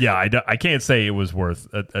yeah, I can't say it was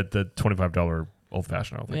worth at the $25 old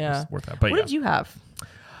fashioned. I don't think it was worth that. But what did you have?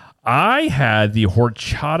 I had the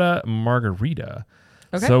horchata margarita.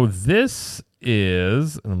 Okay. So this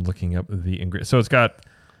is, and I'm looking up the ingredients. So it's got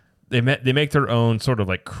they make their own sort of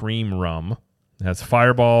like cream rum. It has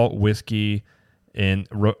Fireball, whiskey, and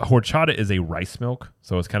horchata is a rice milk,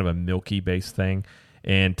 so it's kind of a milky based thing,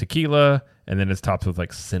 and tequila, and then it's topped with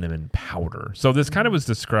like cinnamon powder. So this kind of was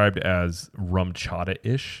described as rum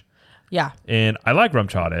chata-ish. Yeah. And I like rum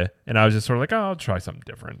chata, and I was just sort of like, oh, I'll try something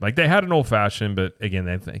different. Like they had an old fashioned, but again,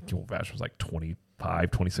 I think the old fashioned was like $25,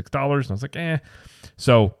 $26, and I was like, eh.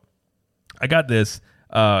 So I got this.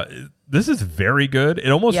 This is very good. It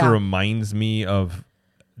almost reminds me of,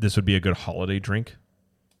 this would be a good holiday drink,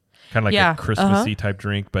 kind of like a Christmassy type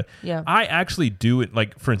drink. But I actually do it.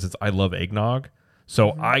 Like, for instance, I love eggnog,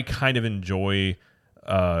 so I kind of enjoy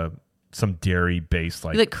some dairy based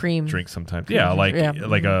like cream drink sometimes. Like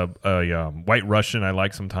a White Russian I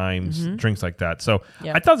like sometimes, drinks like that. So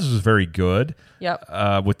I thought this was very good.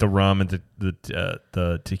 Yep. With the rum and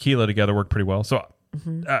the tequila together worked pretty well. So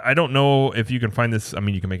I don't know if you can find this. I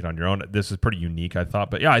mean, you can make it on your own. This is pretty unique, I thought.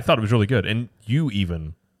 But yeah, I thought it was really good, and you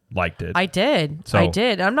even liked it. I did. So, I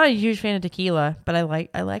did. I'm not a huge fan of tequila, but I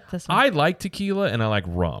like this one. I like tequila and I like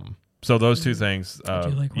rum. So those two things,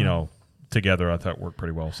 together, I thought worked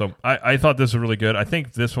pretty well. So I thought this was really good. I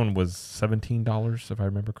think this one was $17, if I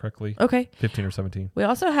remember correctly. Okay. 15 or 17. We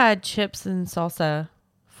also had chips and salsa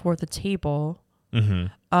for the table. Mm-hmm.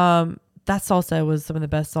 That salsa was some of the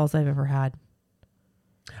best salsa I've ever had.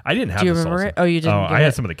 I didn't have. Do you remember it? Oh, you didn't. I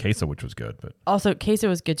had some of the queso, which was good, but also queso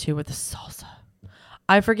was good too with the salsa.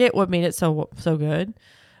 I forget what made it so good.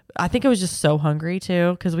 I think I was just so hungry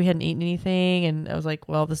too because we hadn't eaten anything, and I was like,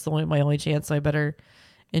 "Well, this is my only chance, so I better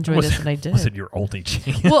enjoy this." And I did. Was it your only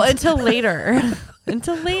chance? Well, until later.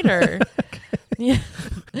 Yeah.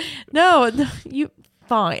 No, you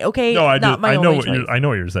fine. Okay. No, I know what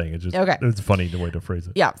you're saying. It's just It's funny the way to phrase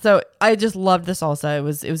it. Yeah. So I just loved the salsa. It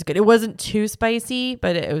was good. It wasn't too spicy,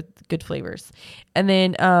 but it was good flavors. And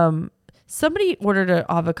then somebody ordered an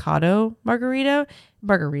avocado margarita. I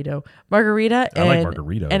like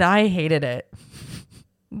margarita. And I hated it.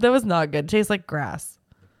 That was not good. It tastes like grass.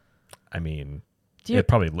 I mean,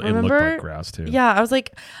 it looked like grass too. Yeah. I was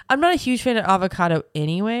like, I'm not a huge fan of avocado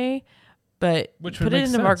anyway. But put it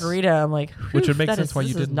in a margarita. I'm like, which would make sense why you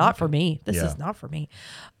didn't. This is not for me. This is not for me.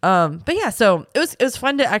 But yeah, so it was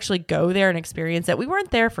fun to actually go there and experience it. We weren't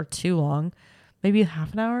there for too long, maybe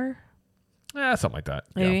half an hour. Yeah, something like that.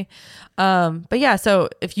 Maybe. Yeah. But yeah, so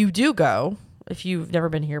if you do go, if you've never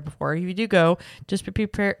been here before, if you do go, just be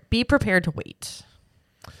prepared to wait.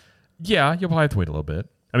 Yeah, you'll probably have to wait a little bit.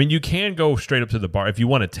 I mean, you can go straight up to the bar. If you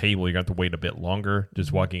want a table, you're going to have to wait a bit longer.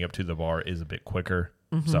 Just walking up to the bar is a bit quicker.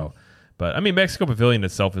 Mm-hmm. So. But I mean, Mexico Pavilion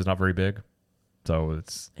itself is not very big, so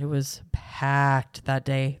it was packed that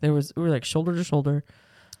day. We were like shoulder to shoulder.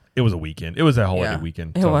 It was a weekend. It was a holiday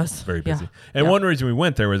weekend. It was very busy. And one reason we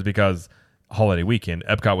went there was because holiday weekend,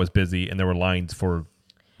 Epcot was busy and there were lines for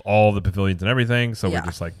all the pavilions and everything. So we're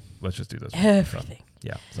just like, let's just do this. Everything.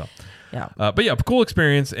 But yeah, cool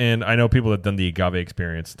experience. And I know people that have done the agave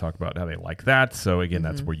experience talk about how they like that. So again,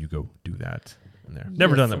 that's where you go do that in there.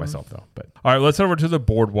 Never done that myself though. But all right, let's head over to the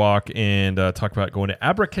boardwalk and talk about going to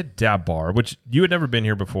AbracadaBAR, which you had never been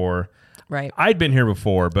here before. Right. I'd been here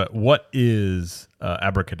before, but what is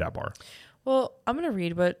AbracadaBAR? Well, I'm going to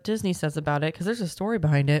read what Disney says about it because there's a story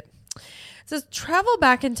behind it. It says, travel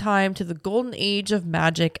back in time to the golden age of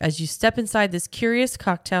magic as you step inside this curious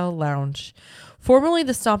cocktail lounge. Formerly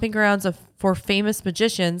the stomping grounds for famous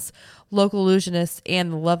magicians, local illusionists,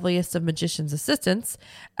 and the loveliest of magicians' assistants,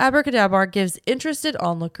 AbracadaBAR gives interested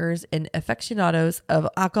onlookers and aficionados of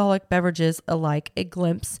alcoholic beverages alike a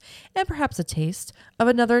glimpse and perhaps a taste of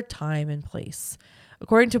another time and place.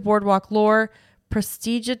 According to Boardwalk lore,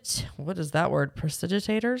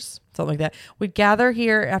 prestigitators, something like that, would gather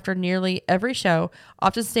here after nearly every show,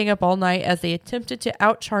 often staying up all night as they attempted to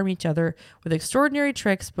outcharm each other with extraordinary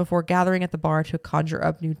tricks before gathering at the bar to conjure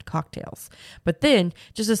up new cocktails. But then,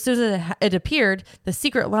 just as soon as it appeared, the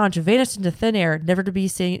secret lounge vanished into thin air, never to be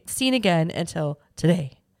seen again until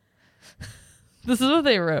today. This is what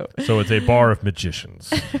they wrote. So it's a bar of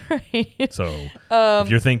magicians. Right. So if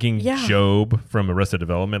you're thinking Job from Arrested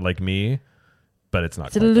Development like me, but it's not.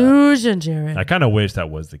 It's an illusion, Jared. I kind of wish that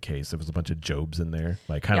was the case. There was a bunch of Jobs in there,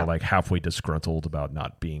 like kind of like halfway disgruntled about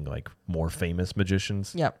not being like more famous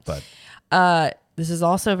magicians. Yep. But this is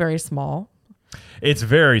also very small. It's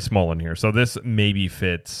very small in here, so this maybe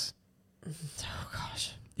fits. Oh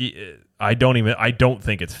gosh. I don't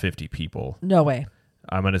think it's 50 people. No way.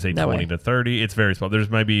 I'm gonna say 20 to 30. It's very small. There's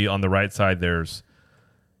maybe on the right side. There's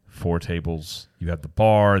 4 tables. You have the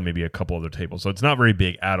bar and maybe a couple other tables. So it's not very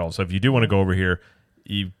big at all. So if you do want to go over here,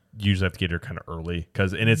 you usually have to get here kind of early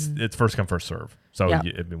it's first come, first serve. So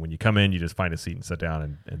when you come in, you just find a seat and sit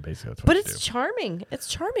down and basically that's what you do. But it's charming. It's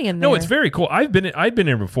charming in there. No, it's very cool. I've been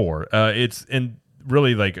here before. It's and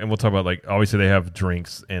really like, and we'll talk about like, obviously they have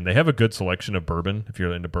drinks and they have a good selection of bourbon. If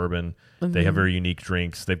you're into bourbon, they have very unique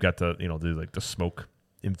drinks. They've got the smoke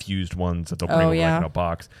infused ones that they'll bring in a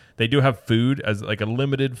box. They do have food as like a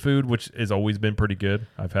limited food, which has always been pretty good.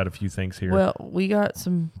 I've had a few things here. Well, we got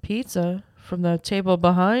some pizza from the table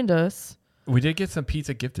behind us. We did get some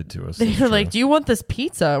pizza gifted to us. They were like, "Do you want this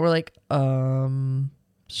pizza?" We're like,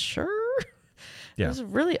 sure." Yeah. It was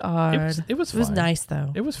really odd. It was nice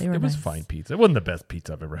though. It was fine pizza. It wasn't the best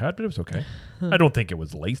pizza I've ever had, but it was okay. I don't think it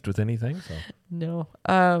was laced with anything. So no.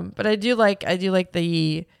 But I do like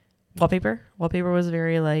the wallpaper. Wallpaper was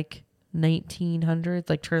very like 1900s,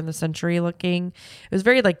 like turn of the century looking. It was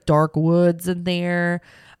very like dark woods in there.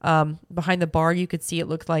 Behind the bar, you could see it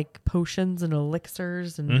looked like potions and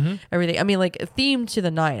elixirs and everything. I mean, like themed to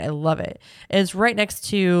the night. I love it. And it's right next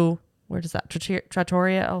to, where does that?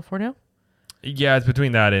 Trattoria El Forno? Yeah, it's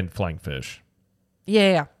between that and Flying Fish.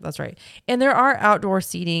 Yeah, that's right. And there are outdoor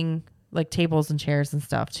seating, like tables and chairs and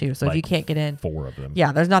stuff too. So like if you can't get in, 4 of them.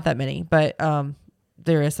 Yeah, there's not that many, but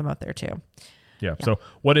there is some out there too. Yeah. So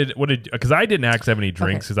what did because I didn't actually have any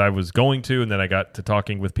drinks because I was going to, and then I got to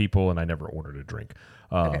talking with people and I never ordered a drink.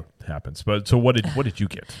 Happens. But so what did you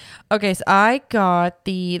get? Okay, so I got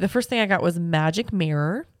the first thing I got was Magic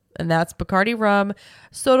Mirror, and that's Bacardi rum,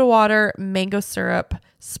 soda water, mango syrup,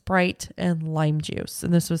 Sprite, and lime juice.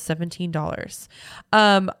 And this was $17.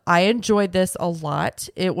 I enjoyed this a lot.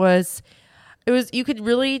 It was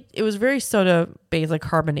very soda based, like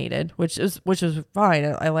carbonated, which was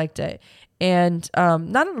fine. I liked it. And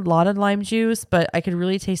not a lot of lime juice, but I could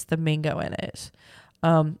really taste the mango in it.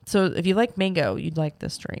 So if you like mango, you'd like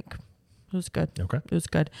this drink. It was good. Okay. It was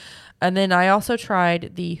good. And then I also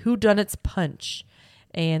tried the Whodunit's Punch,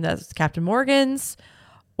 and that's Captain Morgan's,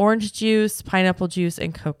 orange juice, pineapple juice,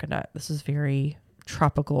 and coconut. This is very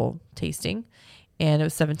tropical tasting, and it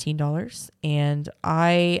was $17. And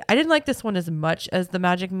I didn't like this one as much as the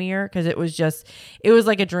Magic Mirror because it was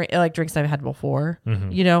like a drink, like drinks I've had before,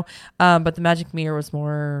 but the Magic Mirror was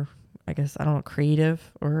more, I guess, I don't know,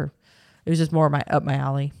 creative, or it was just more up my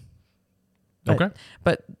alley.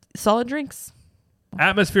 But solid drinks.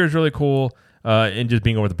 Atmosphere is really cool. And just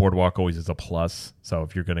being over the boardwalk always is a plus. So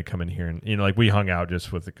if you're going to come in here and, like we hung out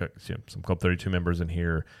just with some Club 32 members in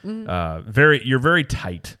here, you're very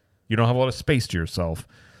tight. You don't have a lot of space to yourself.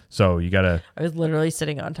 So you got to. I was literally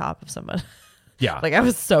sitting on top of someone. Yeah. Like I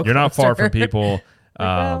was so You're not far from people.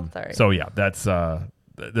 Sorry. So yeah, that's,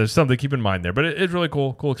 there's something to keep in mind there, but it's really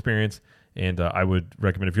cool experience. And I would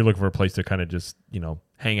recommend if you're looking for a place to kind of just,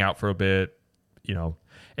 hang out for a bit,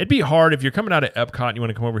 it'd be hard if you're coming out of Epcot and you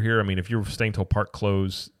want to come over here. I mean, if you're staying till park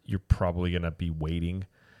close, you're probably going to be waiting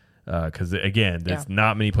Because, again, there's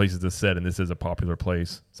not many places to sit, and this is a popular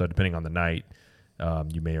place. So depending on the night,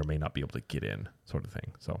 you may or may not be able to get in, sort of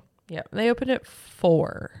thing. So yeah, they open at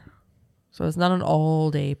 4. So it's not an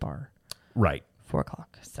all-day bar. Right. 4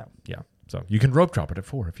 o'clock. So yeah. So you can rope drop it at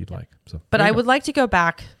 4 if you'd like. So, but I would like to go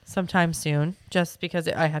back sometime soon, just because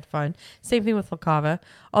I had fun. Same thing with Cava,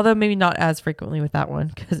 although maybe not as frequently with that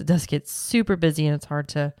one, because it does get super busy and it's hard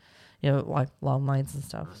to, like long lines and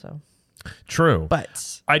stuff. So true.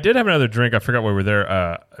 But I did have another drink. I forgot why we were there.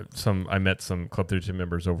 I met some Club 32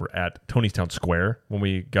 members over at Tony's Town Square when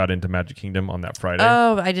we got into Magic Kingdom on that Friday.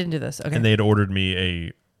 Oh, I didn't do this. Okay. And they had ordered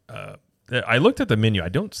me I looked at the menu. I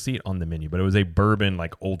don't see it on the menu, but it was a bourbon,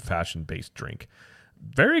 like old-fashioned based drink.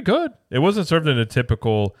 Very good. It wasn't served in a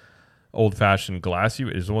typical old-fashioned glass. It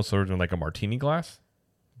was almost served in like a martini glass,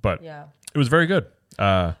 but it was very good.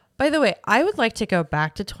 By the way, I would like to go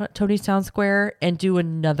back to Tony's Town Square and do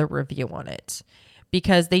another review on it,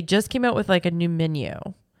 because they just came out with like a new menu,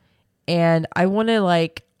 and I want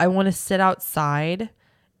to sit outside,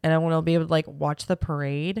 and I want to be able to like watch the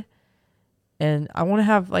parade. And I want to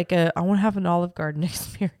have an Olive Garden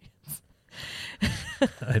experience.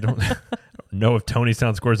 I don't know if Tony's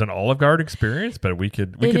Town Square is an Olive Garden experience, but we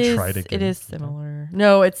could try to. It is similar.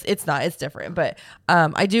 No, it's not. It's different. But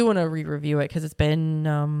I do want to re-review it because it's been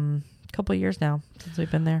a couple of years now since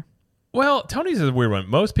we've been there. Well, Tony's is a weird one.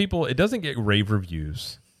 Most people, it doesn't get rave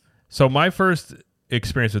reviews. So my first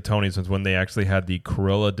experience with Tony's was when they actually had the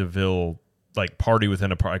Cruella de Vil like party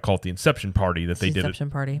within a party. I call it the Inception party that they did. Inception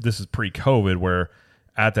party. This is pre-COVID, where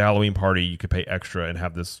at the Halloween party you could pay extra and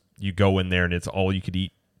have this. You go in there and it's all you could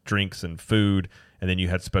eat drinks and food, and then you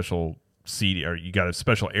had special seat, or you got a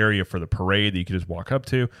special area for the parade that you could just walk up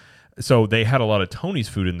to. So they had a lot of Tony's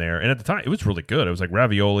food in there, and at the time it was really good. It was like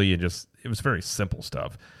ravioli and it was very simple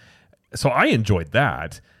stuff. So I enjoyed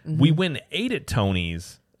that. Mm-hmm. We went and ate at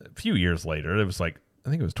Tony's a few years later. It was like, I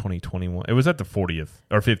think it was 2021. It was at the 40th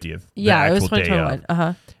or 50th. Yeah, it was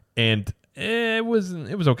 2021. And it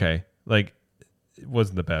was okay. Like, it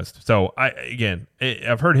wasn't the best. So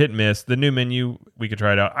I've heard hit and miss. The new menu, we could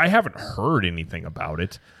try it out. I haven't heard anything about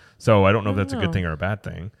it, so I don't know if that's a good thing or a bad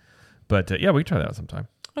thing. But yeah, we can try that out sometime.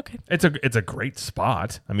 Okay. It's a great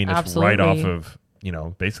spot. I mean, it's Absolutely. right off of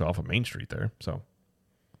basically off of Main Street there. So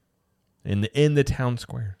in the town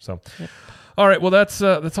square. So. Yep. All right, well, that's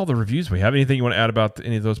all the reviews we have. Anything you want to add about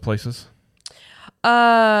any of those places?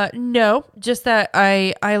 No, just that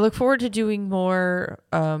I look forward to doing more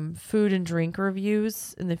food and drink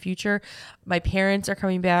reviews in the future. My parents are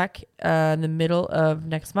coming back in the middle of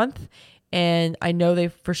next month, and I know they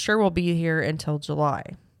for sure will be here until July.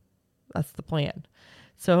 That's the plan.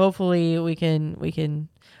 So hopefully we can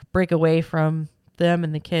break away from them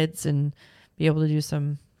and the kids and be able to do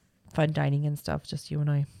some fun dining and stuff, just you and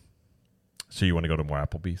I. So you want to go to more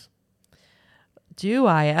Applebee's? Do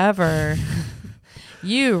I ever?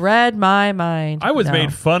 You read my mind. I was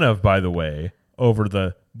made fun of, by the way,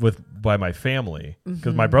 by my family,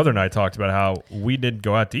 because my brother and I talked about how we didn't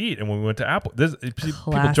go out to eat, and when we went to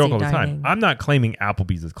people joke all the time. I'm not claiming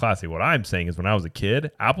Applebee's is classy. What I'm saying is, when I was a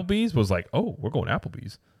kid, Applebee's was like, oh, we're going to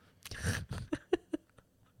Applebee's.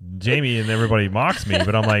 Jamie and everybody mocks me,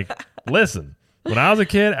 but I'm like, listen, when I was a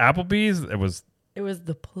kid, Applebee's, it was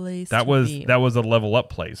the place. That was a level up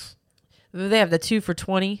place. They have the 2 for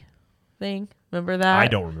 $20 thing. Remember that? I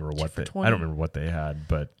don't remember what they had,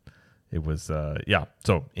 but it was yeah.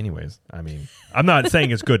 So, anyways, I mean, I'm not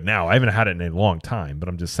saying it's good now. I haven't had it in a long time, but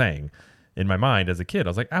I'm just saying, in my mind as a kid, I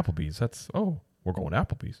was like, Applebee's. We're going to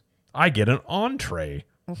Applebee's. I get an entree.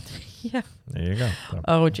 Yeah. There you go. So.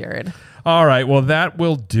 Oh, Jared. All right. Well, that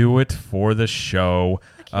will do it for the show.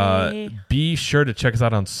 Okay. Be sure to check us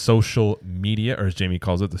out on social media, or as Jamie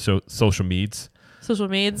calls it, the social meds. Social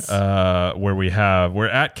meds. Where we're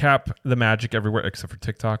at Cap the Magic everywhere except for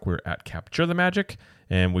TikTok. We're at Capture the Magic,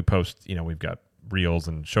 and we post, we've got reels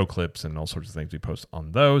and show clips and all sorts of things we post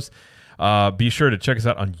on those. Be sure to check us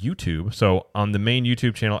out on YouTube. So on the main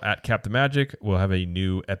YouTube channel at Cap the Magic, we'll have a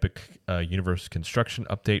new Epic Universe construction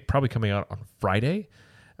update probably coming out on Friday.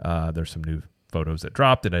 There's some new photos that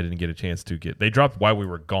dropped and I didn't get a chance to get. They dropped while we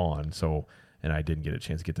were gone, and I didn't get a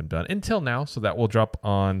chance to get them done until now. So that will drop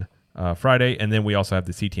on Friday. And then we also have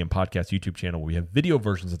the CTM Podcast YouTube channel where we have video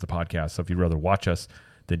versions of the podcast. So if you'd rather watch us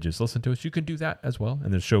than just listen to us, you can do that as well.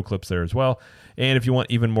 And there's show clips there as well. And if you want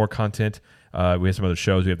even more content, we have some other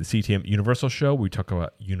shows. We have the CTM Universal show where we talk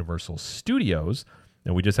about Universal Studios.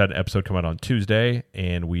 And we just had an episode come out on Tuesday,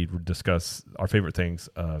 and we discuss our favorite things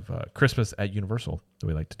of Christmas at Universal that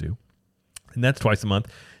we like to do. And that's twice a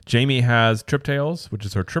month. Jamie has Trip Tales, which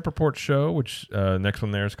is her Trip Report show, which next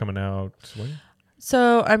one there is coming out when?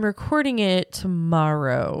 So I'm recording it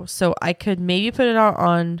tomorrow. So I could maybe put it out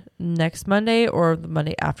on next Monday or the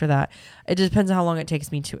Monday after that. It just depends on how long it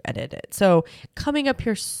takes me to edit it. So coming up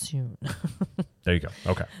here soon. There you go.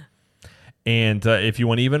 Okay. And if you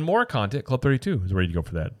want even more content, Club 32 is ready to go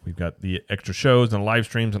for that. We've got the extra shows and live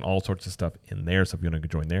streams and all sorts of stuff in there. So if you want to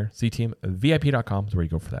join there, ctmvip.com is where you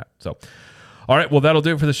go for that. So, all right. Well, that'll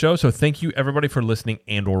do it for the show. So thank you, everybody, for listening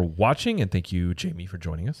and or watching. And thank you, Jamie, for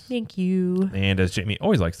joining us. Thank you. And as Jamie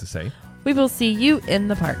always likes to say, We will see you in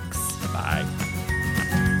the parks. bye.